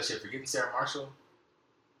what is that shit? Forgetting Sarah Marshall?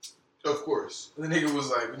 of course. And the nigga was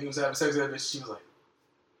like, when he was having sex with that bitch, she was like,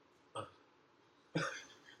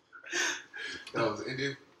 That was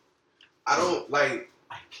India. I don't like.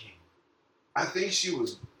 I can't. I think she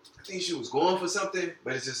was going for something,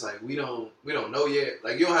 but it's just like we don't know yet.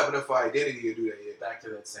 Like, you don't have enough identity to do that yet. Back to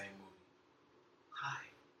that same movie. Hi.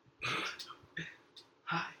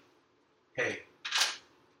 Hi. Hey.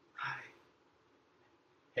 Hi.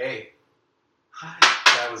 Hey. Hi.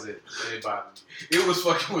 That was it. It bothered me. It was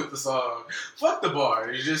fucking with the song. Fuck the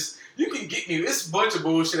bar. It's just, you can get me. It's a bunch of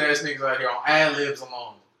bullshit ass niggas out here on ad libs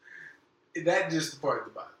alone. That just the part of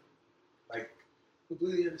the bottom. Like,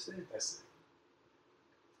 Completely understand. that's it.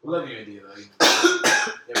 We love you, India, though. You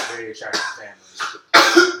have a very attractive family.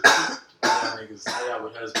 Y'all niggas, y'all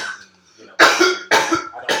with husbands and, you know,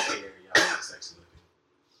 I don't care. Y'all are sexy looking.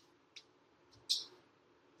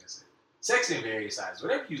 That's it. Sexy in various sizes.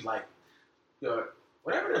 Whatever you like.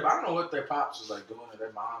 Whatever I don't know what their pops was like doing or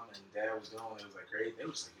their mom and dad was doing. It was like great. They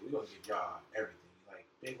was like, we're going to give y'all everything. Like,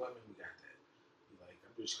 big women, we got that. Like,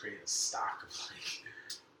 I'm just creating a stock of, like,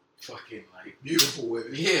 fucking, like, Beautiful women.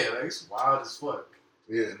 yeah, like, it's wild as fuck.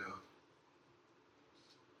 Yeah, no.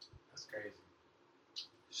 That's crazy.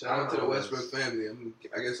 Shout out to the Westbrook family.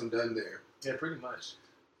 I guess I'm done there. Yeah, pretty much.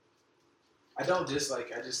 I don't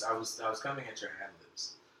dislike. I was coming at your ad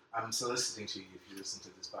libs. I'm soliciting to you if you listen to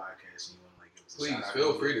this podcast and you want to like give us a Please shout out.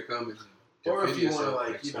 feel free to come and Or if defend you want to yourself,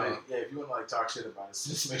 like, you know, explain. yeah, if you want to like talk shit about us,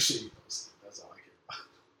 just make sure you post it. That's all I care about.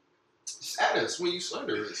 Just at us when you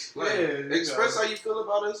slander us. Like, Yeah, you express know. how you feel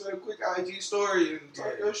about us in a quick IG story and talk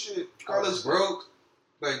Yeah. your shit. Call us broke.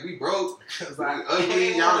 Like, we broke. Cause We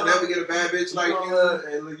ugly. Y'all will never get a bad bitch like you.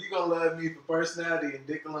 Hey, look, you gonna love me for personality and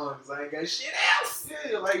dick alone, cause I ain't got shit else.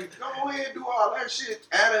 Yeah, like, go ahead and do all that shit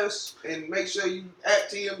at us and make sure you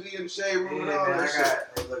at TMZ in the shade room and all man, that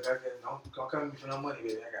shit. Hey, look, don't come to me for no money,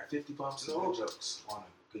 baby. I got 50 bumps and no jokes on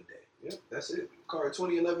a good day. Yep, that's it. Card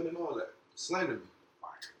 2011 and all that. Slander me.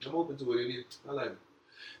 I'm open to it, Indian. I like it.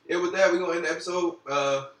 Yeah, with that, we're going to end the episode.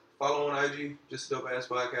 Follow on IG, Just a Dope Ass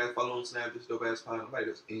Podcast. Follow on Snap, Just a Dope Ass Pod. Nobody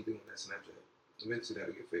does anything on that Snapchat. Eventually,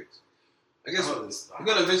 that'll get fixed. I guess we're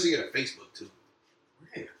going to eventually get a Facebook, too. We're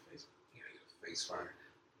going to get a Facebook. We're going to get a Facebook.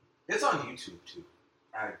 It's on YouTube, too.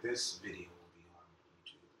 Alright, this video will be on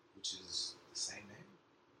YouTube, which is the same name.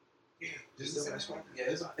 Yeah, Just a Dope Ass Podcast.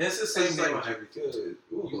 Yeah, it's the same name on everything. Good.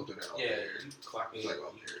 We'll go through that all Yeah, there. you clock it. Like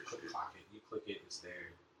Clock it. You click it, it's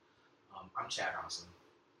there. I'm Chad Awesome,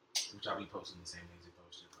 which I'll be posting the same things they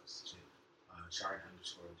posted. Shit. Shard _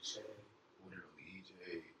 Deshay. Winner on the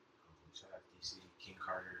EJ. Shout out DC. King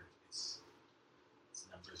Carter. It's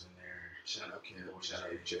numbers in there. Shout out Kim. Lord Shout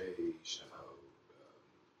out Jay. Jay. Shout out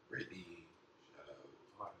Brittany. Shout out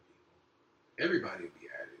A lot of people. everybody will be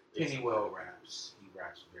added. Pennywell raps. He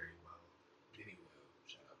raps very well. Pennywell.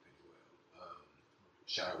 Shout out Pennywell.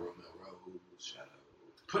 Shout out Romeo Rose. Shout out.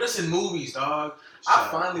 Put us in movies, dog. I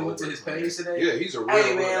Shout finally out went to his Robert page Plant. today. Yeah, he's a real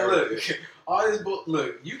Hey man, one. look, all this book.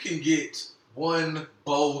 Look, you can get one,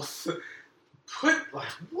 both. Put like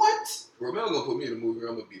what? Romeo gonna put me in the movie.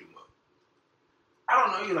 I'm gonna beat him up. I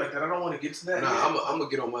don't know you like that. I don't want to get to that. Nah, yet. I'm gonna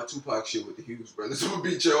get on my Tupac shit with the Hughes brothers. I'm gonna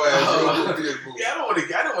beat your ass. Bro. I'm gonna be in the movie. Yeah, I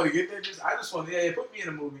don't want to get there. I just want to. Yeah, put me in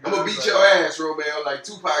a movie. I'm gonna dog. beat Like, your ass, Romeo, like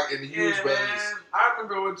Tupac and the Hughes Yeah, brothers. man. I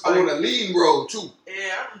remember what. I want a leading role too. Yeah,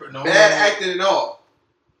 I remember. No, Bad man. acting and all.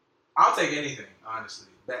 I'll take anything, honestly.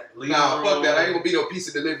 Nah, fuck that. I ain't gonna be no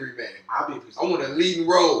pizza delivery man. I'll be a piece. I want a leading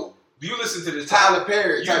role. You listen to this. Tyler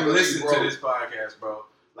Perry. You type of listen leading to role. this podcast, bro.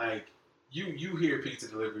 Like you hear pizza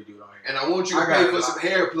delivery dude on here. And I want you to pay for some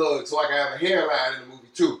hair plugs so I can have a hairline in the movie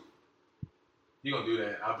too. You gonna do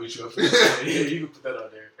that? I'll beat you up for that. Yeah, you can put that on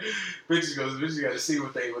there. Bitches got to see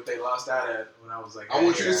what they lost out at when I was like. I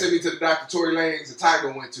want you to send me to the Dr. Tory Lanez and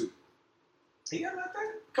Tiger went to. He got like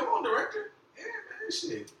that? Come on, director. Yeah, man,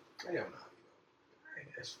 shit. Hell no.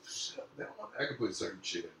 I can put certain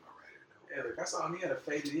shit in my writing. Yeah, look, I saw him. He had a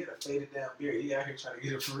faded down beard. He out here trying to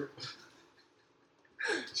get it for real.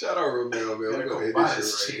 Shout out Romeo, man. We're gonna hit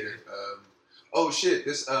this shit right here. Oh shit!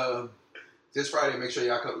 This Friday, make sure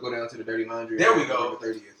y'all go down to the Dirty Laundry. There we go.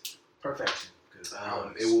 November 30th. Perfection.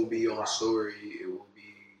 It will be on story. It will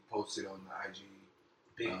be posted on the IG.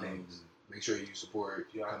 Big things. Make sure you support.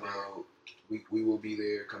 You Come out. We will be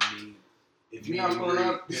there. Come meet. If you're not pulling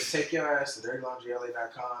up, just take your ass to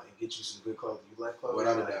dirtylaundryla.com and get you some good clothes. You like clothes?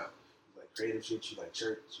 Without a doubt. You like creative shit. You like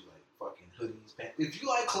shirts. You like fucking hoodies, pants. If you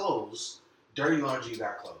like clothes, Dirty Laundry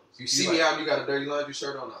got clothes. If you see me out and you got a Dirty Laundry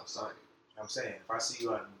shirt on, I'll sign it. I'm saying, if I see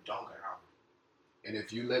you out and you don't got out. And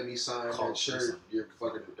if you let me sign Call that shirt, something. you're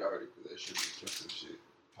fucking retarded because that shit is expensive shit.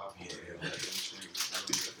 Pop Yeah, yeah.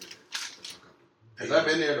 Because I've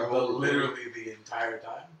been there the whole literally the entire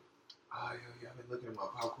time. Oh, yeah, I've been looking at my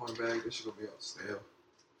popcorn bag. This shit gonna be all stale.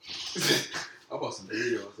 I bought some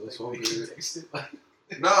Doritos. Those so good. Taste it like.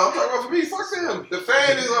 No, I'm talking about for me. Fuck them. The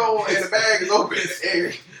fan is on and the bag is open.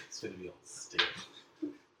 It's gonna be all still.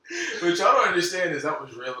 What y'all don't understand is that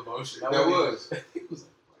was real emotion. That was. It was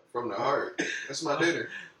From the heart. That's my dinner.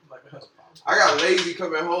 like I got lazy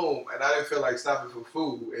coming home and I didn't feel like stopping for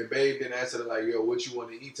food. And Babe didn't answer like, yo, what you want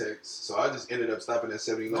to eat text? So I just ended up stopping at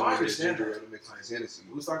 7-Eleven No, I to get understand ginger that. ale to mix my Hennessy.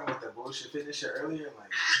 We was talking about that bullshit fitness shit earlier, and like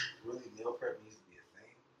really meal prep needs to be a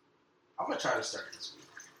thing. I'm gonna try to start this week.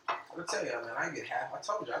 I'm gonna tell you, man, I get half. I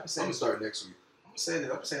told you, I've been I'm saying gonna start next week. I'm saying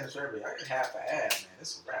this for everybody. I get half an ad, man.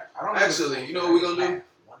 It's a wrap. I don't Actually, you know what we're gonna do?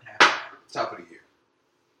 One half. Top of the year.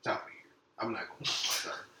 Top of the year. I'm not gonna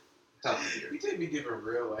start. Top of the year. You did be giving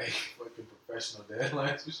real like fucking professional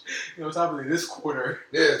deadlines. You know, top of this quarter.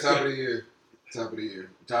 Yeah, top of the year. Top of the year.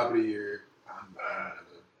 Top of the year. I'm gonna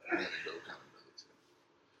go kind of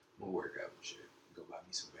I'm gonna work out and shit. Go buy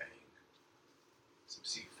me some Bang. Some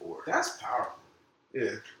C4. That's powerful.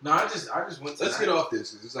 Yeah. No, I just went to. Let's get off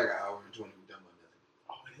this because it's like an hour and 20. We're done by nothing.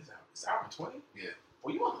 Oh, it is hour. It's hour and 20. Yeah.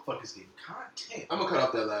 Well, you motherfuckers getting content. I'm gonna cut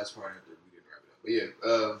off that last part after we didn't wrap it up. But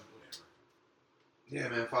yeah, Whatever. yeah,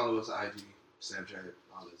 man. Follow us IG, Snapchat,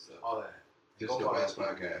 all that stuff. All that. Just Go Dope follow Ass people.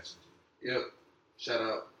 Podcast. Yep. Shout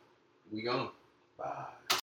out. We gone. Bye.